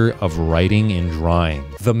gesture of writing and drawing.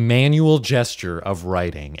 The manual gesture of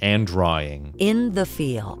writing and drawing. In the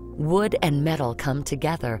Feel, wood and metal come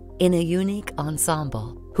together in a unique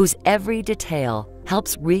ensemble whose every detail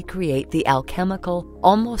helps recreate the alchemical,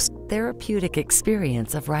 almost therapeutic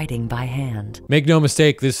experience of writing by hand. Make no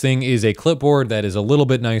mistake, this thing is a clipboard that is a little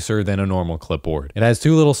bit nicer than a normal clipboard. It has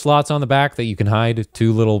two little slots on the back that you can hide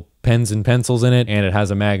two little pens and pencils in it, and it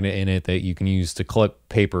has a magnet in it that you can use to clip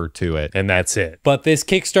paper to it, and that's it. But this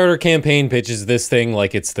Kickstarter campaign pitches this thing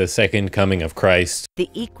like it's the second coming of Christ. The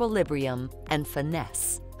equilibrium and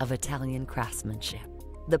finesse of Italian craftsmanship.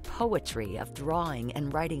 The poetry of drawing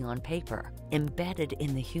and writing on paper, embedded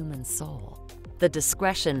in the human soul. the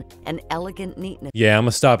discretion and elegant neatness. Yeah, I'm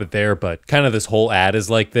gonna stop it there, but kind of this whole ad is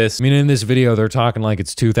like this. I mean, in this video, they're talking like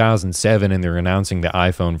it's 2007 and they're announcing the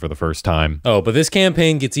iPhone for the first time. Oh, but this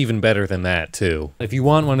campaign gets even better than that too. If you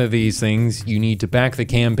want one of these things, you need to back the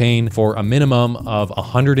campaign for a minimum of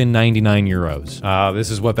 199 euros. This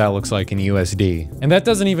is what that looks like in USD. And that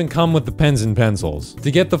doesn't even come with the pens and pencils. To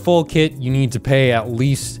get the full kit, you need to pay at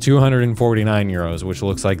least 249 euros, which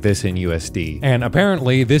looks like this in USD. And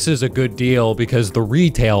apparently this is a good deal because the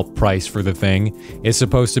retail price for the thing is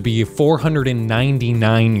supposed to be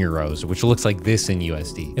 499 euros, which looks like this in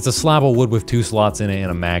USD. It's a slab of wood with 2 slots in it and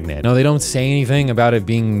a magnet. No, they don't say anything about it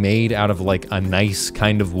being made out of like a nice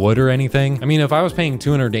kind of wood or anything. I mean, if I was paying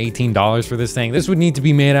 $218 for this thing, this would need to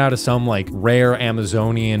be made out of some like rare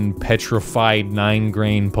Amazonian petrified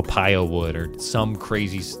 9-grain papaya wood or some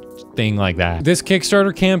crazy thing like that. This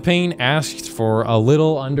Kickstarter campaign asked for a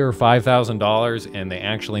little under $5,000 and they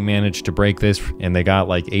actually managed to break this and they got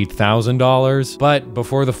like $8,000. But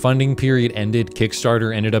before the funding period ended,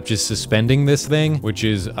 Kickstarter ended up just suspending this thing, which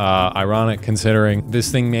is ironic considering this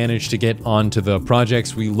thing managed to get onto the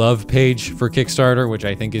Projects We Love page for Kickstarter, which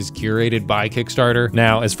I think is curated by Kickstarter.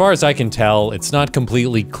 Now, as far as I can tell, it's not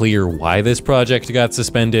completely clear why this project got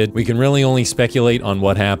suspended. We can really only speculate on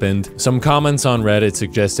what happened. Some comments on Reddit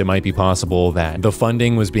suggest it might be possible that the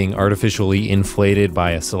funding was being artificially inflated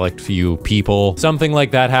by a select few people. Something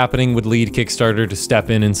like that happening would lead Kickstarter to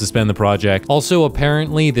step in and suspend the project. Also,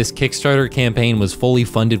 apparently, this Kickstarter campaign was fully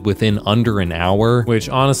funded within under an hour, which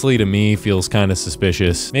honestly to me feels kind of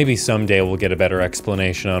suspicious. Maybe someday we'll get a better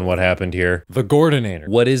explanation on what happened here. The Gordinator.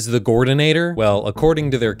 What is the Gordinator? Well,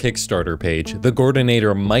 according to their Kickstarter page, the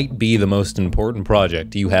Gordinator might be the most important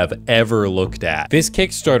project you have ever looked at. This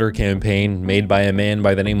Kickstarter campaign, made by a man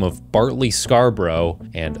by the name of Bartley Scarborough,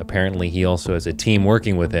 and apparently he also has a team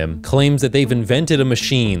working with him, claims that they've invented a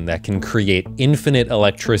machine that can create infinite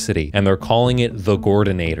electricity, and they're calling it the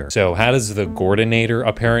Gordinator. So how does the Gordinator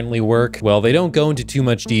apparently work? Well, they don't go into too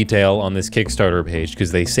much detail on this Kickstarter page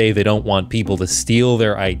because they say they don't want people to steal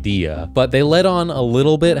their idea, but they let on a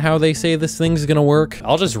little bit how they say this thing's gonna work.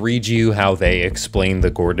 I'll just read you how they explain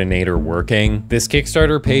the Gordinator working. This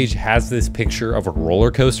Kickstarter page has this picture of a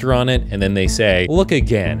roller coaster on it, and then they say, look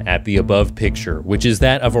again at the above picture, which is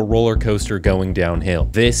that of a roller coaster going downhill.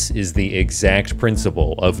 This is the exact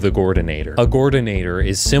principle of the Gordinator. A Gordinator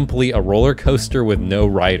is simply a roller coaster with no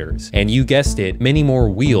riders, and you guessed it, many more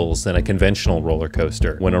wheels than a conventional roller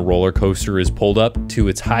coaster. When a roller coaster is pulled up to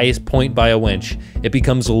its highest point by a winch, it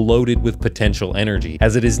becomes loaded with potential energy,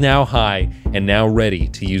 as it is now high and now ready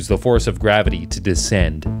to use the force of gravity to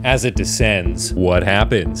descend. As it descends, what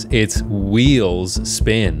happens? Its wheels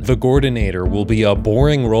spin. The Gordinator will be a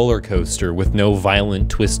boring roller coaster with no violent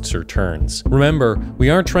twists or turns. Remember, we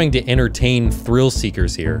aren't trying to entertain thrill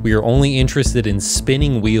seekers here. We are only interested in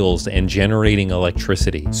spinning wheels and generating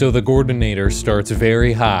electricity. So the Gordinator starts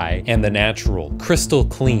very high, and the natural, crystal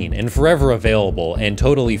clean, and forever available and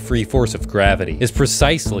totally free force of gravity is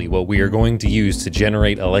precisely what we are going to use to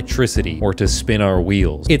generate electricity or to spin our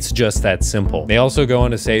wheels. It's just that simple. They also go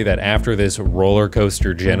on to say that after this roller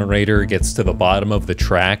coaster generator gets to the bottom of the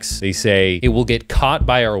tracks, they say it will get caught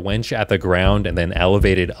by our winch at the ground and then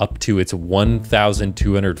elevated up to its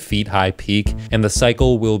 1,200 feet high peak, and the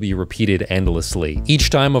cycle will be repeated endlessly. Each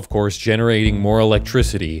time, of course, generating more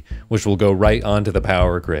electricity, which will go right onto the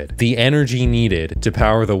power grid. The energy needed to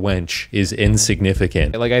power the winch is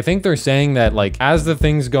insignificant. Like, I think they're saying that, like, as the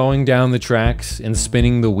thing's going down the tracks and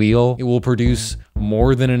spinning the wheel, it will produce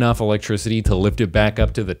more than enough electricity to lift it back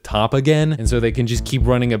up to the top again. And so they can just keep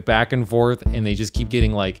running it back and forth, and they just keep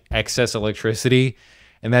getting like excess electricity.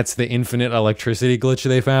 And that's the infinite electricity glitch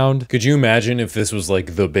they found. Could you imagine if this was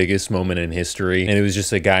like the biggest moment in history and it was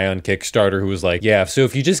just a guy on Kickstarter who was like, yeah, so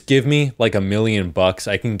if you just give me like $1 million,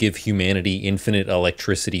 I can give humanity infinite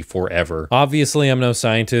electricity forever. Obviously, I'm no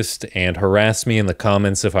scientist, and harass me in the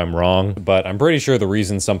comments if I'm wrong, but I'm pretty sure the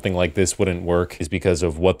reason something like this wouldn't work is because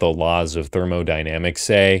of what the laws of thermodynamics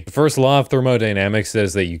say. The first law of thermodynamics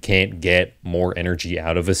says that you can't get more energy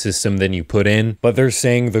out of a system than you put in, but they're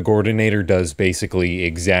saying the Gordinator does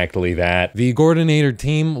basically exactly that. The Gordinator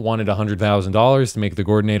team wanted $100,000 to make the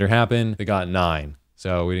Gordinator happen. They got 9.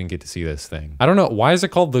 So we didn't get to see this thing. I don't know. Why is it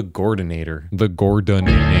called the Gordinator? The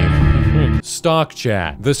Gordinator. Stock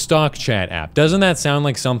Chat. The Stock Chat app. Doesn't that sound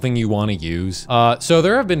like something you want to use? So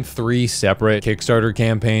there have been 3 separate Kickstarter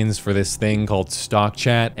campaigns for this thing called Stock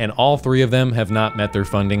Chat, and all 3 of them have not met their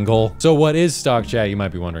funding goal. So what is Stock Chat, you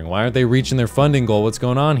might be wondering? Why aren't they reaching their funding goal? What's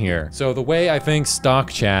going on here? So the way I think Stock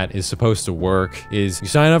Chat is supposed to work is you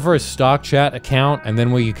sign up for a Stock Chat account, and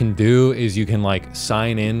then what you can do is you can like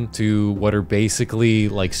sign in to what are basically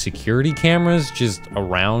like security cameras just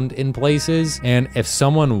around in places. And if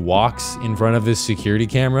someone walks in front of this security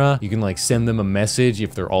camera, you can like send them a message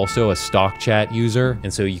if they're also a Stock Chat user.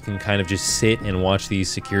 And so you can kind of just sit and watch these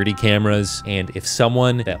security cameras. And if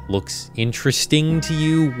someone that looks interesting to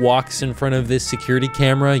you walks in front of this security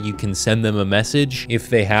camera, you can send them a message if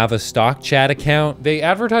they have a Stock Chat account. They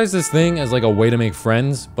advertise this thing as like a way to make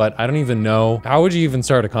friends, but I don't even know. How would you even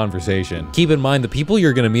start a conversation? Keep in mind, the people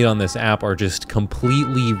you're gonna meet on this app are just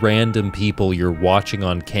completely random people you're watching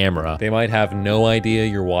on camera. They might have no idea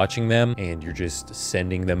you're watching them and you're just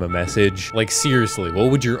sending them a message. Like seriously,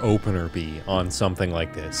 what would your opener be on something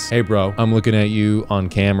like this? Hey bro, I'm looking at you on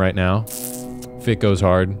cam right now. If it goes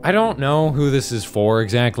hard. I don't know who this is for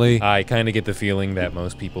exactly. I kind of get the feeling that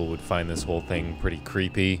most people would find this whole thing pretty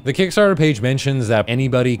creepy. The Kickstarter page mentions that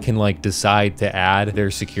anybody can like decide to add their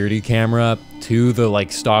security camera to the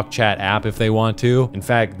like Stock Chat app if they want to. In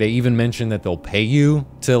fact, they even mention that they'll pay you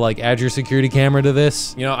to like add your security camera to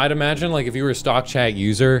this. You know, I'd imagine like if you were a Stock Chat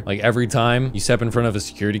user, like every time you step in front of a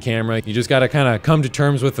security camera, you just gotta kind of come to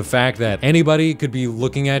terms with the fact that anybody could be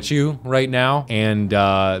looking at you right now. And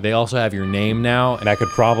they also have your name now. And that could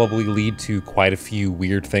probably lead to quite a few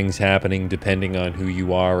weird things happening depending on who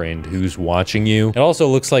you are and who's watching you. It also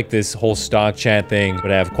looks like this whole Stock Chat thing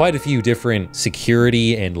would have quite a few different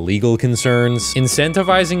security and legal concerns.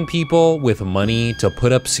 Incentivizing people with money to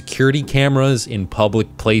put up security cameras in public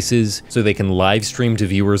places so they can live stream to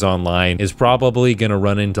viewers online is probably gonna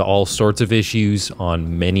run into all sorts of issues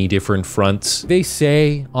on many different fronts. They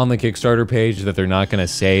say on the Kickstarter page that they're not gonna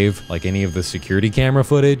save like any of the security camera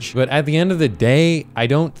footage, but at the end of the day, I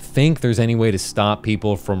don't think there's any way to stop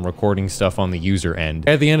people from recording stuff on the user end.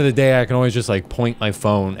 At the end of the day, I can always just like point my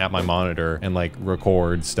phone at my monitor and like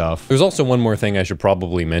record stuff. There's also one more thing I should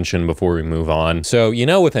probably mention before we move on. So, you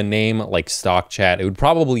know, with a name like Stock Chat, it would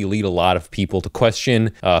probably lead a lot of people to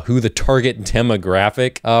question who the target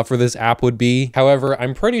demographic for this app would be. However,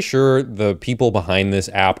 I'm pretty sure the people behind this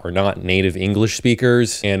app are not native English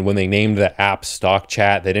speakers. And when they named the app Stock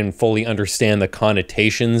Chat, they didn't fully understand the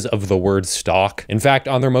connotations of the word stock. In fact,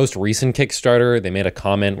 on their most recent Kickstarter, they made a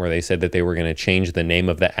comment where they said that they were going to change the name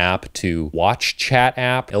of the app to Watch Chat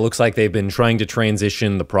App. It looks like they've been trying to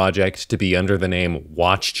transition the project to be under the name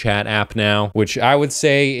Watch Chat App now, which I would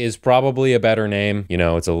say is probably a better name. You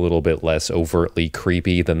know, it's a little bit less overtly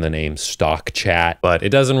creepy than the name Stock Chat, but it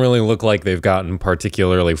doesn't really look like they've gotten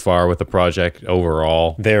particularly far with the project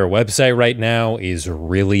overall. Their website right now is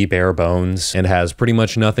really bare bones and has pretty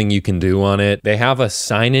much nothing you can do on it. They have a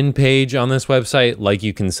sign-in page on this website, like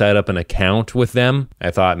you can set up an account with them.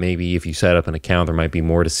 I thought maybe if you set up an account, there might be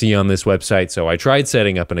more to see on this website. So I tried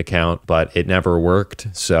setting up an account, but it never worked.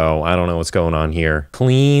 So I don't know what's going on here.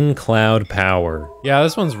 Clean Cloud Power. Yeah,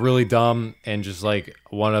 this one's really dumb and just like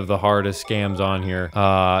one of the hardest scams on here.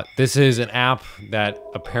 This is an app that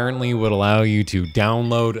apparently would allow you to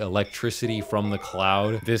download electricity from the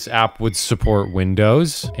cloud. This app would support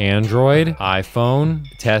Windows, Android, iPhone,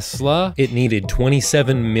 Tesla. It needed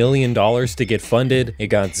 $27 million to get funded. It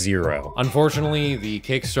got 0. Unfortunately, the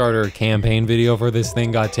Kickstarter campaign video for this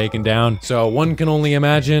thing got taken down, so one can only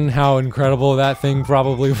imagine how incredible that thing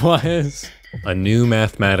probably was. A new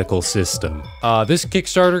mathematical system. This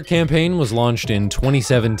Kickstarter campaign was launched in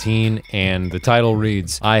 2017, and the title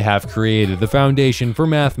reads, "I have created the foundation for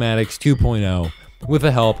mathematics 2.0 with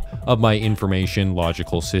the help of my information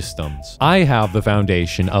logical systems. I have the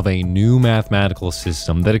foundation of a new mathematical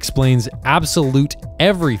system that explains absolute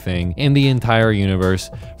everything in the entire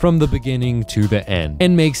universe from the beginning to the end,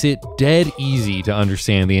 and makes it dead easy to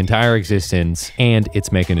understand the entire existence and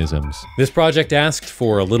its mechanisms." This project asked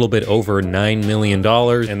for a little bit over $9 million,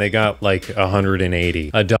 and they got like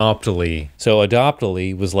 180. Adoptly. So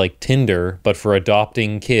Adoptly was like Tinder, but for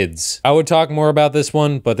adopting kids. I would talk more about this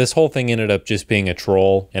one, but this whole thing ended up just being a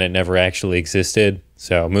troll, and it never actually existed.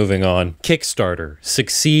 So moving on. Kickstarter,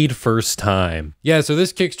 succeed first time. Yeah, so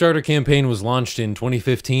this Kickstarter campaign was launched in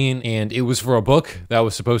 2015, and it was for a book that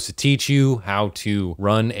was supposed to teach you how to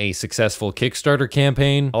run a successful Kickstarter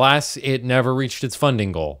campaign. Alas, it never reached its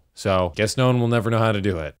funding goal. So guess no one will never know how to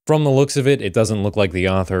do it. From the looks of it, it doesn't look like the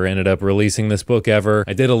author ended up releasing this book ever.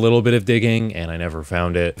 I did a little bit of digging and I never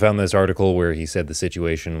found it. I found this article where he said the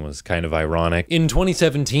situation was kind of ironic. In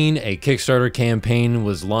 2017, a Kickstarter campaign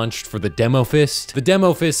was launched for the Demo Fist. The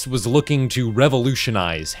Demo Fist was looking to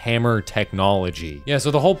revolutionize hammer technology. Yeah,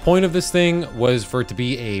 so the whole point of this thing was for it to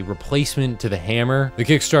be a replacement to the hammer. The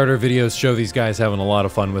Kickstarter videos show these guys having a lot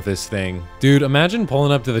of fun with this thing. Dude, imagine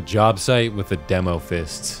pulling up to the job site with the Demo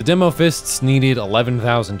Fists. The Demo Fists needed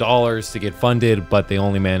 $11,000 to get funded, but they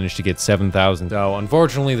only managed to get $7,000. So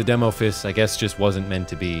unfortunately, the Demo Fists, I guess, just wasn't meant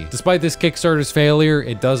to be. Despite this Kickstarter's failure,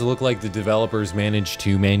 it does look like the developers managed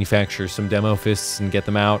to manufacture some Demo Fists and get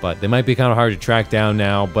them out, but they might be kind of hard to track down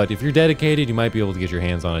now. But if you're dedicated, you might be able to get your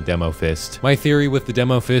hands on a Demo Fist. My theory with the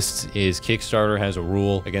Demo Fists is Kickstarter has a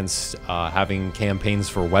rule against having campaigns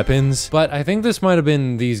for weapons, but I think this might have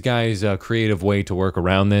been these guys' creative way to work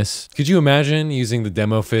around this. Could you imagine using the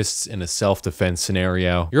Demo Fists in a self-defense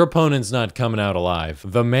scenario? Your opponent's not coming out alive.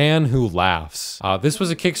 The Man Who Laughs. This was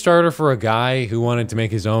a Kickstarter for a guy who wanted to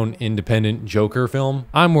make his own independent Joker film.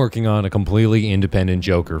 I'm working on a completely independent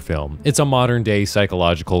Joker film. It's a modern-day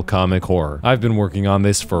psychological comic horror. I've been working on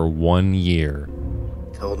this for 1 year.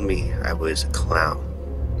 Told me I was a clown,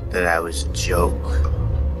 that I was a joke.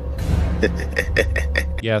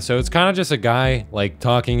 Yeah, so it's kind of just a guy like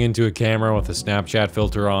talking into a camera with a Snapchat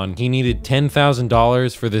filter on. He needed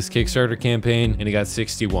 $10,000 for this Kickstarter campaign and he got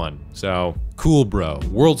 61. So cool, bro.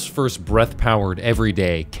 World's first breath-powered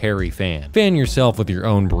everyday carry fan. Fan yourself with your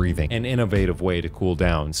own breathing. An innovative way to cool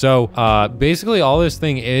down. So basically all this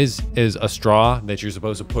thing is a straw that you're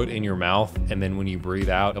supposed to put in your mouth, and then when you breathe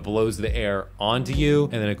out, it blows the air onto you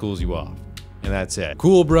and then it cools you off. And that's it.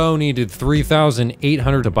 Cool Bro needed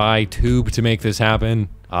 $3,800 to buy tube to make this happen.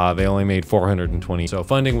 They only made $420, so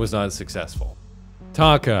funding was not successful.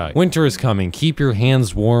 Taka. Winter is coming. Keep your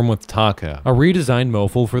hands warm with Taka, a redesigned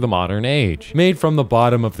mofle for the modern age, made from the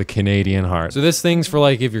bottom of the Canadian heart. So this thing's for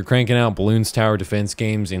like if you're cranking out Balloons Tower Defense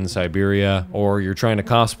games in Siberia, or you're trying to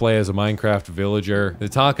cosplay as a Minecraft villager. The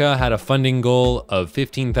Taka had a funding goal of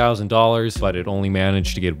 $15,000, but it only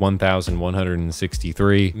managed to get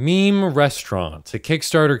 $1,163. Meme Restaurant. A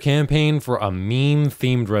Kickstarter campaign for a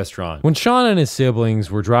meme-themed restaurant. When Sean and his siblings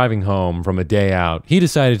were driving home from a day out, he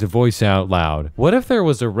decided to voice out loud, "What if there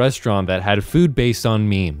was a restaurant that had food based on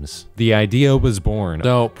memes?" The idea was born.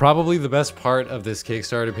 So probably the best part of this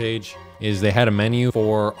Kickstarter page is they had a menu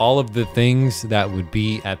for all of the things that would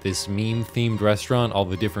be at this meme-themed restaurant, all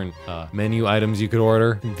the different menu items you could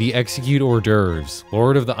order. The Execute hors d'oeuvres,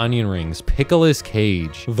 Lord of the Onion Rings, Pickle's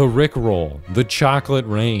Cage, the Rick Roll, the Chocolate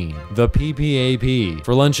Rain, the PPAP.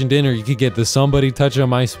 For lunch and dinner, you could get the Somebody Touch on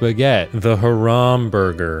My Spaghetti, the Haram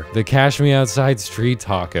Burger, the Cash Me Outside Street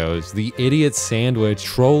Tacos, the Idiot Sandwich,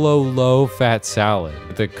 Trollo Low Fat Salad,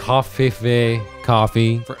 the Coffee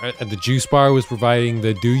coffee. The juice bar was providing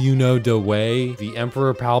the Do You Know the Way, the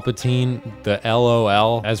Emperor Palpatine, the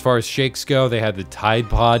LOL. As far as shakes go, they had the Tide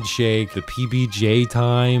Pod Shake, the PBJ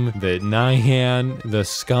Time, the Nyan, the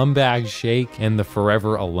Scumbag Shake, and the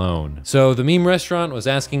Forever Alone. So the meme restaurant was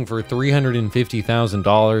asking for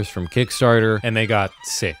 $350,000 from Kickstarter, and they got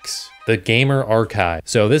 6. The Gamer Archive.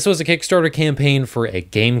 So this was a Kickstarter campaign for a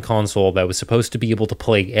game console that was supposed to be able to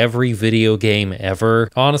play every video game ever.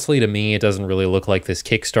 Honestly, to me, it doesn't really look like this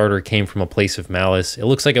Kickstarter came from a place of malice. It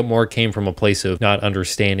looks like it more came from a place of not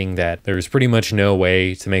understanding that there's pretty much no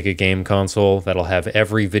way to make a game console that'll have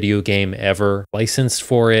every video game ever licensed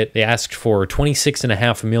for it. They asked for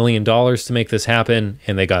 $26.5 million to make this happen,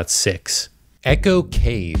 and they got 6. Echo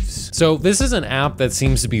Caves. So this is an app that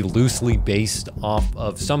seems to be loosely based off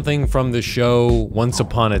of something from the show Once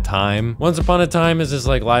Upon a Time. Once Upon a Time is this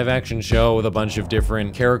like live action show with a bunch of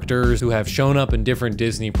different characters who have shown up in different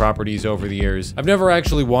Disney properties over the years. I've never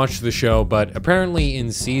actually watched the show, but apparently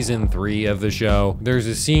in season 3 of the show, there's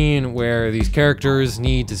a scene where these characters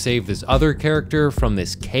need to save this other character from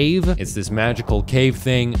this cave. It's this magical cave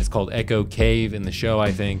thing. It's called Echo Cave in the show,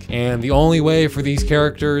 I think. And the only way for these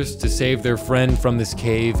characters to save their friend from this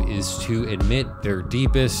cave is to admit their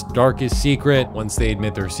deepest, darkest secret. Once they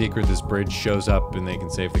admit their secret, this bridge shows up and they can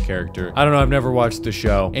save the character. I don't know, I've never watched the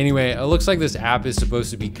show. Anyway, it looks like this app is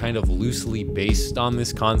supposed to be kind of loosely based on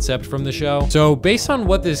this concept from the show. So based on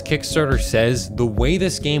what this Kickstarter says, the way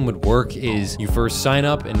this game would work is you first sign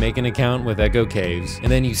up and make an account with Echo Caves,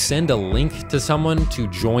 and then you send a link to someone to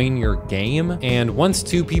join your game. And once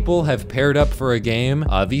 2 people have paired up for a game,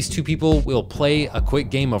 these 2 people will play a quick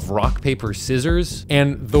game of rock, paper, scissors.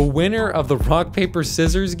 And the winner of the rock, paper,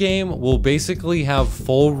 scissors game will basically have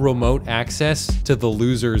full remote access to the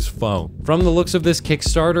loser's phone. From the looks of this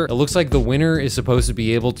Kickstarter, it looks like the winner is supposed to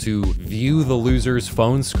be able to view the loser's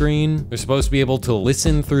phone screen. They're supposed to be able to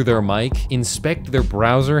listen through their mic, inspect their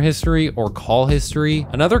browser history or call history.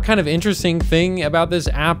 Another kind of interesting thing about this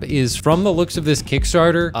app is from the looks of this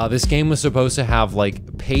Kickstarter, this game was supposed to have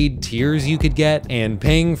like paid tiers you could get, and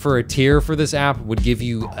paying for a tier for this app would give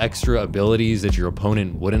you extra abilities that your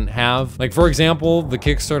opponent wouldn't have. Like for example, the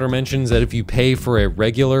Kickstarter mentions that if you pay for a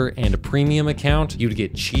regular and a premium account, you'd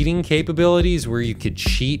get cheating capabilities where you could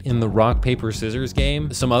cheat in the rock, paper, scissors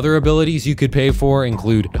game. Some other abilities you could pay for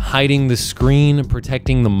include hiding the screen,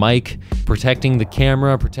 protecting the mic, protecting the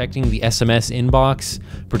camera, protecting the SMS inbox,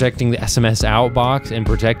 protecting the SMS outbox, and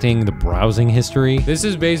protecting the browsing history. This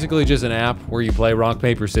is basically just an app where you play rock,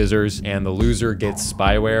 paper, scissors, and the loser gets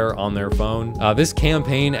spyware on their phone. This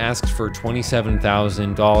campaign asked for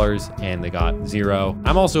 $27,000 and they got 0.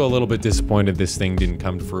 I'm also a little bit disappointed this thing didn't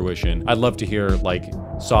come to fruition. I'd love to hear like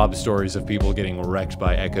sob stories of people getting wrecked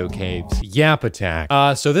by Echo Caves. Yap Attack.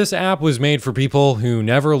 So this app was made for people who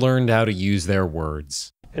never learned how to use their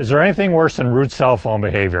words. Is there anything worse than rude cell phone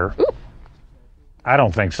behavior? I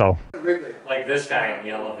don't think so. Like this guy in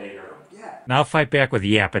the elevator. Yeah. Now fight back with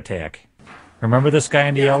Yap Attack. Remember this guy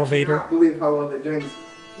in the elevator? I can't believe how well they're doing.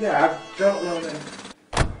 Yeah, I don't know them.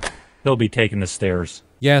 He'll be taking the stairs.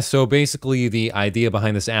 Yeah, so basically the idea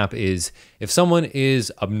behind this app is if someone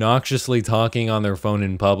is obnoxiously talking on their phone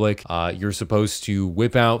in public, you're supposed to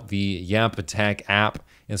whip out the Yap Attack app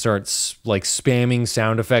and start like spamming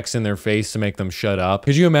sound effects in their face to make them shut up.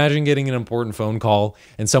 Could you imagine getting an important phone call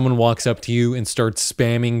and someone walks up to you and starts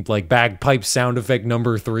spamming like bagpipe sound effect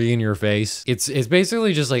number 3 in your face? It's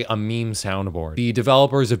basically just like a meme soundboard. The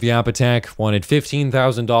developers of Yap Attack wanted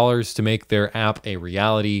 $15,000 to make their app a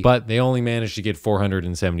reality, but they only managed to get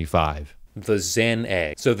 $475. The Zen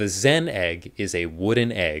Egg. So the Zen Egg is a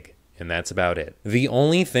wooden egg, and that's about it. The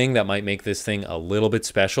only thing that might make this thing a little bit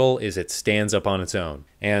special is it stands up on its own.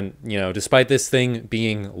 And, you know, despite this thing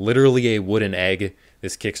being literally a wooden egg,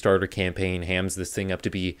 this Kickstarter campaign hams this thing up to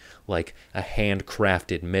be like a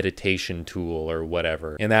handcrafted meditation tool or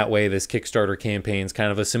whatever. In that way, this Kickstarter campaign's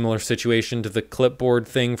kind of a similar situation to the clipboard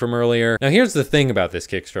thing from earlier. Now, here's the thing about this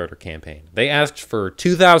Kickstarter campaign. They asked for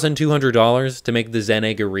 $2,200 to make the Zen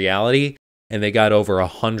Egg a reality, and they got over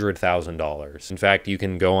 $100,000. In fact, you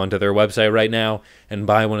can go onto their website right now and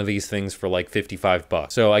buy one of these things for like 55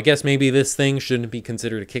 bucks. So I guess maybe this thing shouldn't be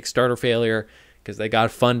considered a Kickstarter failure because they got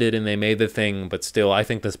funded and they made the thing, but still, I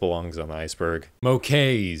think this belongs on the Iceberg.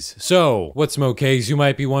 Mokays. So, what's Mokays, you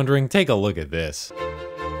might be wondering? Take a look at this.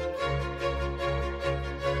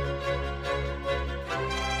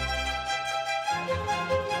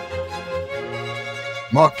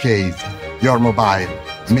 Mokays, your mobile.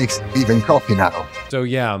 Makes even coffee now. So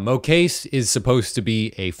yeah, Mocase is supposed to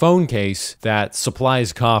be a phone case that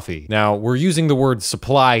supplies coffee. Now, we're using the word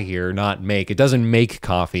supply here, not make. It doesn't make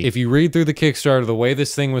coffee. If you read through the Kickstarter, the way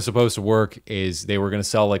this thing was supposed to work is they were going to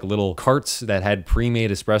sell like little carts that had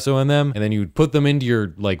pre-made espresso in them, and then you'd put them into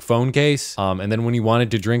your like phone case, and then when you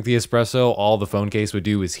wanted to drink the espresso, all the phone case would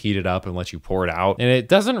do is heat it up and let you pour it out. And it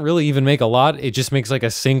doesn't really even make a lot. It just makes like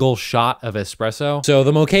a single shot of espresso. So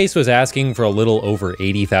the Mocase was asking for a little over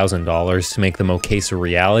 $80,000 to make the Mocase a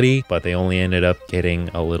reality, but they only ended up getting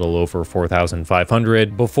a little over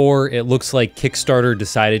 $4,500 before it looks like Kickstarter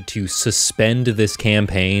decided to suspend this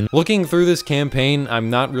campaign. Looking through this campaign,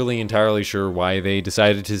 I'm not really entirely sure why they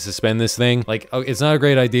decided to suspend this thing. Like, it's not a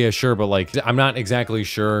great idea, sure, but like, I'm not exactly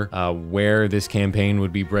sure where this campaign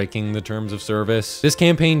would be breaking the terms of service. This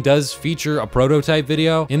campaign does feature a prototype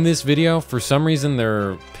video. In this video, for some reason,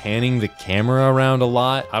 they're panning the camera around a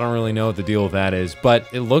lot. I don't really know what the deal with that is, but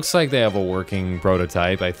it looks like they have a working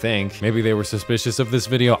prototype, I think. Maybe they were suspicious of this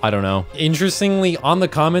video, I don't know. Interestingly, on the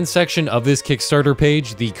comments section of this Kickstarter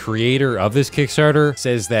page, the creator of this Kickstarter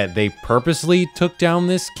says that they purposely took down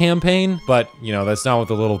this campaign, but you know, that's not what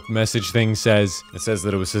the little message thing says. It says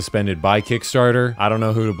that it was suspended by Kickstarter. I don't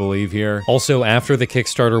know who to believe here. Also, after the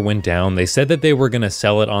Kickstarter went down, they said that they were gonna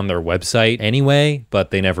sell it on their website anyway,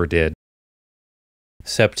 but they never did.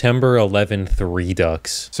 September 11th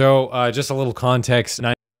Redux. So just a little context.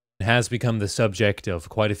 has become the subject of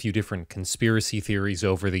quite a few different conspiracy theories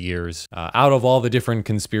over the years. Out of all the different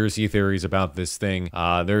conspiracy theories about this thing,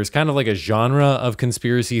 there's kind of like a genre of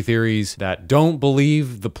conspiracy theories that don't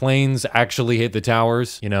believe the planes actually hit the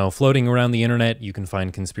towers. You know, floating around the internet, you can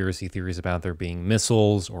find conspiracy theories about there being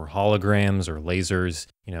missiles or holograms or lasers.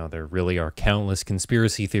 You know, there really are countless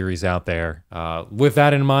conspiracy theories out there. With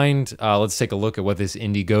that in mind, let's take a look at what this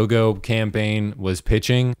Indiegogo campaign was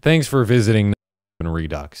pitching. Thanks for visiting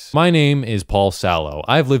Redux. My name is Paul Sallow.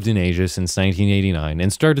 I've lived in Asia since 1989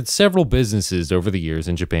 and started several businesses over the years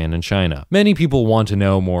in Japan and China. Many people want to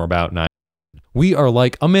know more about 9. We are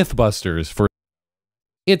like a Mythbusters for.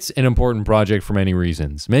 It's an important project for many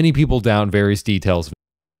reasons. Many people doubt various details.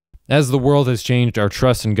 As the world has changed, our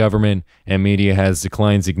trust in government and media has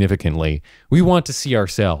declined significantly. We want to see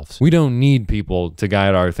ourselves. We don't need people to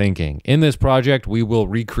guide our thinking. In this project, we will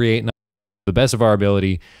recreate the best of our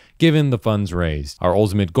ability given the funds raised. Our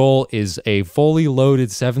ultimate goal is a fully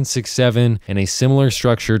loaded 767 and a similar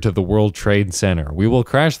structure to the World Trade Center. We will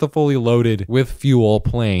crash the fully loaded with fuel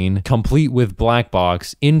plane, complete with black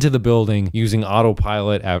box, into the building using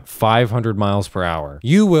autopilot at 500 miles per hour.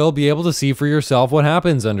 You will be able to see for yourself what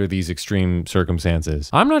happens under these extreme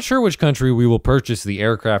circumstances. I'm not sure which country we will purchase the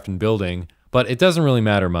aircraft and building, but it doesn't really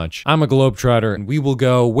matter much. I'm a globetrotter, and we will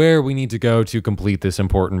go where we need to go to complete this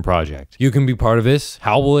important project. You can be part of this.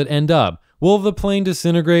 How will it end up? Will the plane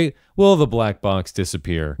disintegrate? Will the black box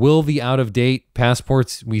disappear? Will the out-of-date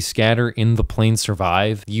passports we scatter in the plane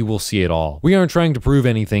survive? You will see it all. We aren't trying to prove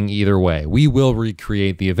anything either way. We will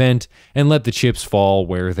recreate the event and let the chips fall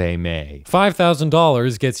where they may.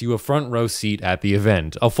 $5,000 gets you a front row seat at the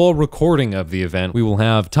event, a full recording of the event. We will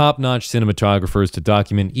have top-notch cinematographers to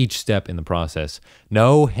document each step in the process.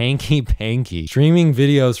 No hanky-panky. Streaming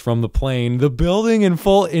videos from the plane, the building and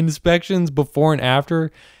full inspections before and after.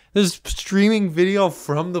 There's streaming video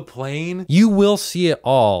from the plane. You will see it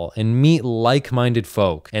all and meet like-minded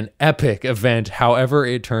folk. An epic event, however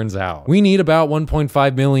it turns out. We need about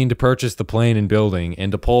 $1.5 million to purchase the plane and building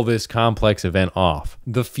and to pull this complex event off.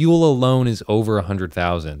 The fuel alone is over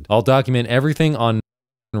 $100,000. I'll document everything on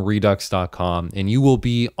redux.com, and you will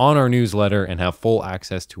be on our newsletter and have full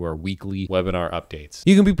access to our weekly webinar updates.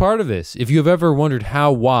 You can be part of this. If you have ever wondered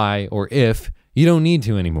how, why, or if, you don't need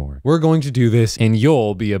to anymore. We're going to do this and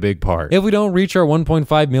you'll be a big part. If we don't reach our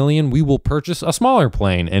 1.5 million, we will purchase a smaller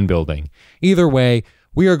plane and building. Either way,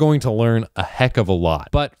 we are going to learn a heck of a lot.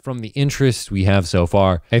 But from the interest we have so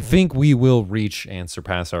far, I think we will reach and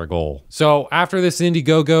surpass our goal. So after this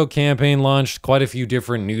Indiegogo campaign launched, quite a few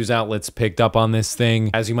different news outlets picked up on this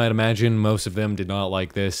thing. As you might imagine, most of them did not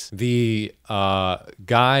like this. The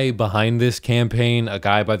guy behind this campaign, a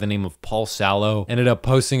guy by the name of Paul Sallow, ended up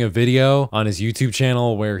posting a video on his YouTube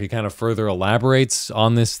channel where he kind of further elaborates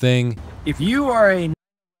on this thing. If you are a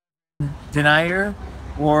denier,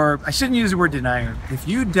 or I shouldn't use the word denier, if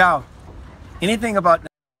you doubt anything about,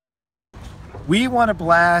 we want to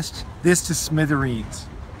blast this to smithereens,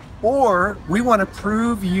 or we want to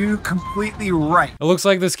prove you completely right. It looks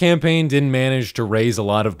like this campaign didn't manage to raise a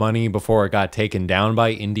lot of money before it got taken down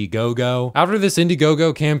by Indiegogo. After this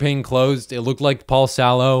Indiegogo campaign closed, it looked like Paul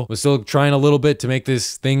Sallow was still trying a little bit to make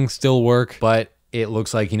this thing still work, but it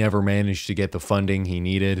looks like he never managed to get the funding he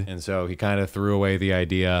needed, and so he kind of threw away the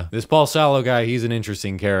idea. This Paul Sallow guy, he's an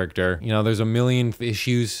interesting character. You know, there's a million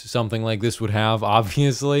issues something like this would have,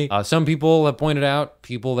 obviously. Some people have pointed out,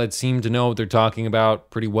 people that seem to know what they're talking about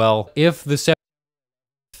pretty well, if the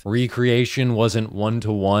recreation wasn't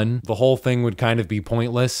one-to-one, the whole thing would kind of be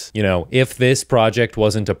pointless. You know, if this project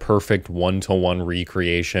wasn't a perfect one-to-one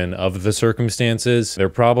recreation of the circumstances, there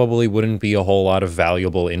probably wouldn't be a whole lot of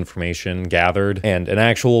valuable information gathered, and an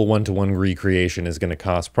actual one-to-one recreation is going to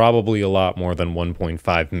cost probably a lot more than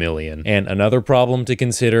 1.5 million. And another problem to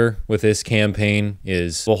consider with this campaign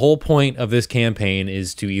is the whole point of this campaign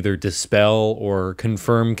is to either dispel or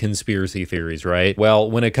confirm conspiracy theories, right? Well,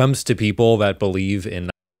 when it comes to people that believe in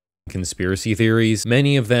conspiracy theories,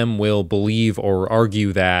 many of them will believe or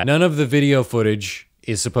argue that none of the video footage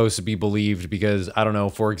is supposed to be believed because, I don't know,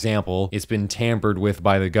 for example, it's been tampered with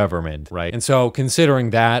by the government, right? And so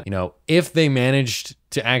considering that, you know, if they managed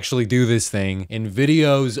to actually do this thing and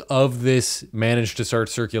videos of this managed to start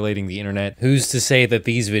circulating the internet, who's to say that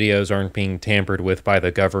these videos aren't being tampered with by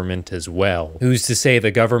the government as well? Who's to say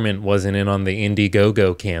the government wasn't in on the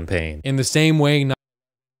Indiegogo campaign? In the same way,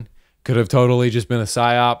 could have totally just been a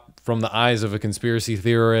psyop from the eyes of a conspiracy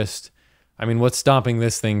theorist. I mean, what's stopping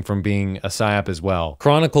this thing from being a PSYOP as well?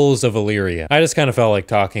 Chronicles of Illyria. I just kind of felt like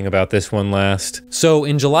talking about this one last. So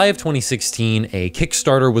in July of 2016, a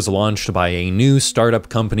Kickstarter was launched by a new startup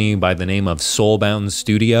company by the name of Soulbound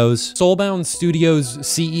Studios. Soulbound Studios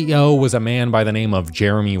CEO was a man by the name of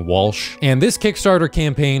Jeremy Walsh, and this Kickstarter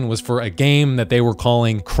campaign was for a game that they were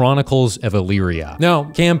calling Chronicles of Illyria. Now,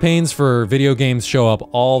 campaigns for video games show up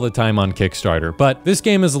all the time on Kickstarter, but this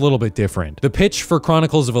game is a little bit different. The pitch for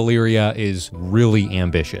Chronicles of Illyria is really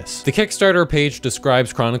ambitious. The Kickstarter page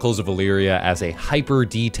describes Chronicles of Illyria as a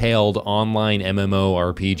hyper-detailed online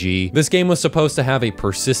MMORPG. This game was supposed to have a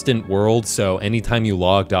persistent world, so anytime you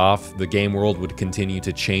logged off, the game world would continue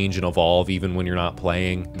to change and evolve even when you're not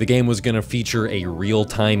playing. The game was going to feature a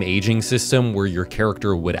real-time aging system where your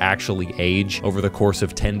character would actually age over the course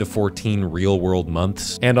of 10 to 14 real-world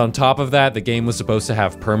months. And on top of that, the game was supposed to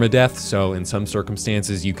have permadeath, so in some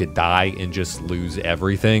circumstances you could die and just lose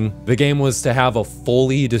everything. The game was to have a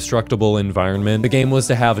fully destructible environment. The game was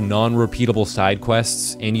to have non-repeatable side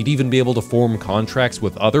quests, and you'd even be able to form contracts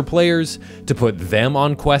with other players to put them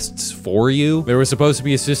on quests for you. There was supposed to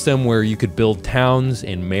be a system where you could build towns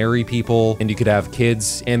and marry people, and you could have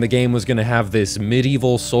kids, and the game was going to have this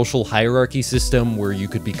medieval social hierarchy system where you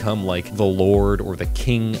could become like the lord or the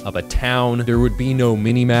king of a town. There would be no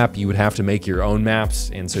mini-map. You would have to make your own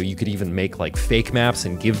maps, and so you could even make like fake maps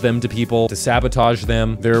and give them to people to sabotage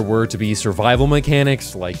them. There were to be survival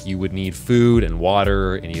mechanics, like you would need food and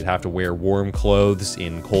water, and you'd have to wear warm clothes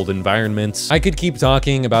in cold environments. I could keep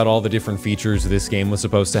talking about all the different features this game was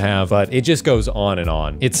supposed to have, but it just goes on and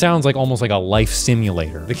on. It sounds like almost like a life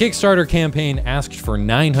simulator. The Kickstarter campaign asked for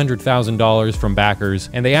 $900,000 from backers,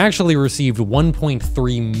 and they actually received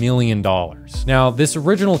 $1.3 million. Now, this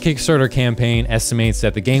original Kickstarter campaign estimates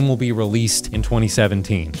that the game will be released in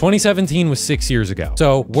 2017. 2017 was 6 years ago.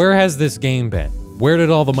 So where has this game been? Where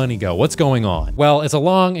did all the money go? What's going on? Well, it's a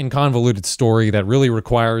long and convoluted story that really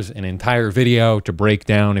requires an entire video to break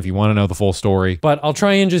down if you want to know the full story, but I'll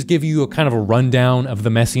try and just give you a kind of a rundown of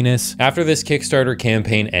the messiness. After this Kickstarter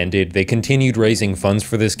campaign ended, they continued raising funds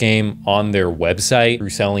for this game on their website through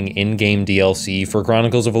selling in-game DLC for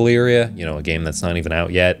Chronicles of Illyria, you know, a game that's not even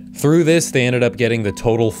out yet. Through this, they ended up getting the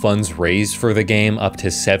total funds raised for the game up to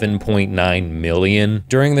 $7.9 million.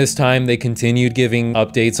 During this time, they continued giving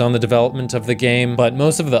updates on the development of the game, but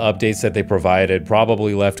most of the updates that they provided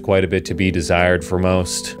probably left quite a bit to be desired for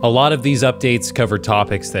most. A lot of these updates covered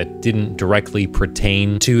topics that didn't directly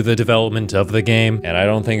pertain to the development of the game, and I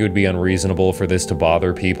don't think it would be unreasonable for this to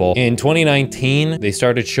bother people. In 2019, they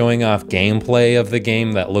started showing off gameplay of the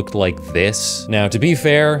game that looked like this. Now, to be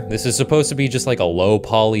fair, this is supposed to be just like a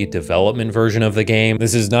low-poly development version of the game.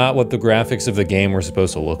 This is not what the graphics of the game were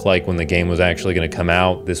supposed to look like when the game was actually going to come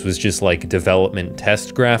out. This was just like development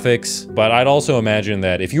test graphics, but I'd also imagine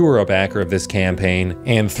that if you were a backer of this campaign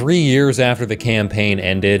and 3 years after the campaign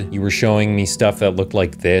ended, you were showing me stuff that looked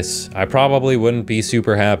like this, I probably wouldn't be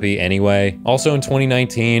super happy anyway. Also in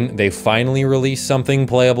 2019, they finally released something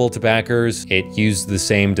playable to backers. It used the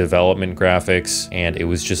same development graphics, and it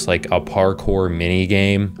was just like a parkour mini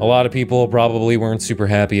game. A lot of people probably weren't super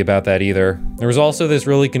happy about that either. There was also this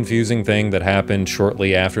really confusing thing that happened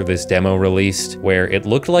shortly after this demo released, where it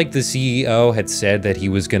looked like the CEO had said that he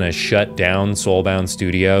was gonna shut down Soulbound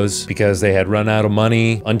Studios because they had run out of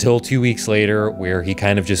money, until 2 weeks later, where he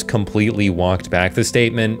kind of just completely walked back the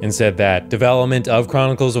statement and said that development of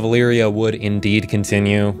Chronicles of Illyria would indeed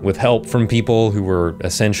continue with help from people who were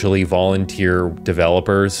essentially volunteer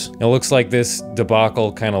developers. It looks like this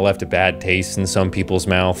debacle kind of left a bad taste in some people's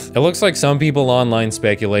mouth. It looks like some people online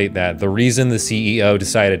speculate that the reason the CEO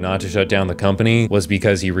decided not to shut down the company was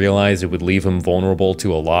because he realized it would leave him vulnerable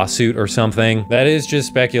to a lawsuit or something. That is just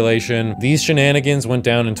speculation. These shenanigans went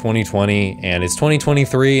down in 2020, and it's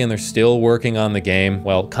 2023 and they're still working on the game.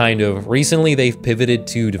 Well, kind of. Recently, they've pivoted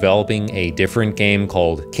to developing a different game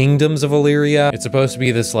called Kingdoms of Illyria. It's supposed to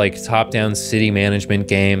be this like top-down city management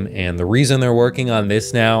game, and the reason they're working on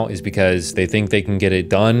this now is because they think they can get it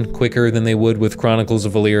done quicker than they would with Chronicles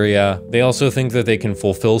of Illyria. They also think that they can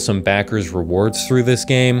fulfill some backers' rewards through this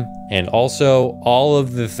game, and also all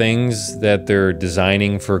of the things that they're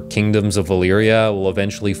designing for Kingdoms of Illyria will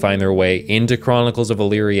eventually find their way into Chronicles of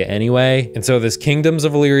Illyria anyway. And so this Kingdoms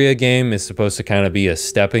of Illyria game is supposed to kind of be a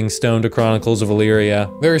stepping stone to Chronicles of Illyria.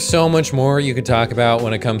 There's so much more you could talk about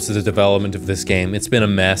when it comes to the development of this game. It's been a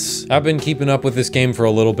mess. I've been keeping up with this game for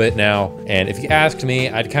a little bit now, and if you asked me,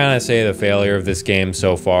 I'd kind of say the failure of this game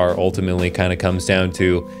so far ultimately kind of comes down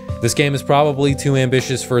to This game is probably too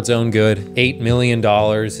ambitious for its own good. $8 million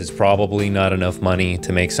is probably not enough money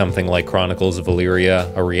to make something like Chronicles of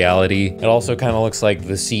Valyria a reality. It also kind of looks like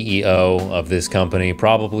the CEO of this company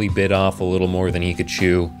probably bit off a little more than he could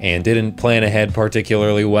chew and didn't plan ahead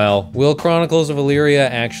particularly well. Will Chronicles of Valyria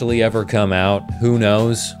actually ever come out? Who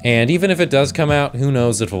knows? And even if it does come out, who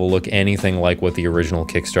knows if it will look anything like what the original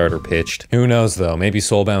Kickstarter pitched. Who knows though, maybe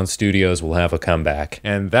Soulbound Studios will have a comeback.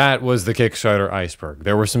 And that was the Kickstarter Iceberg.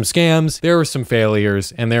 There were some scams, there were some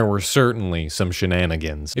failures, and there were certainly some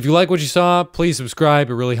shenanigans. If you like what you saw, please subscribe,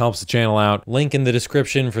 it really helps the channel out. Link in the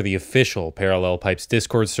description for the official Parallel Pipes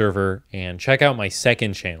Discord server, and check out my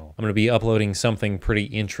second channel. I'm going to be uploading something pretty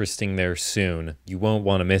interesting there soon. You won't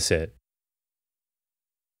want to miss it.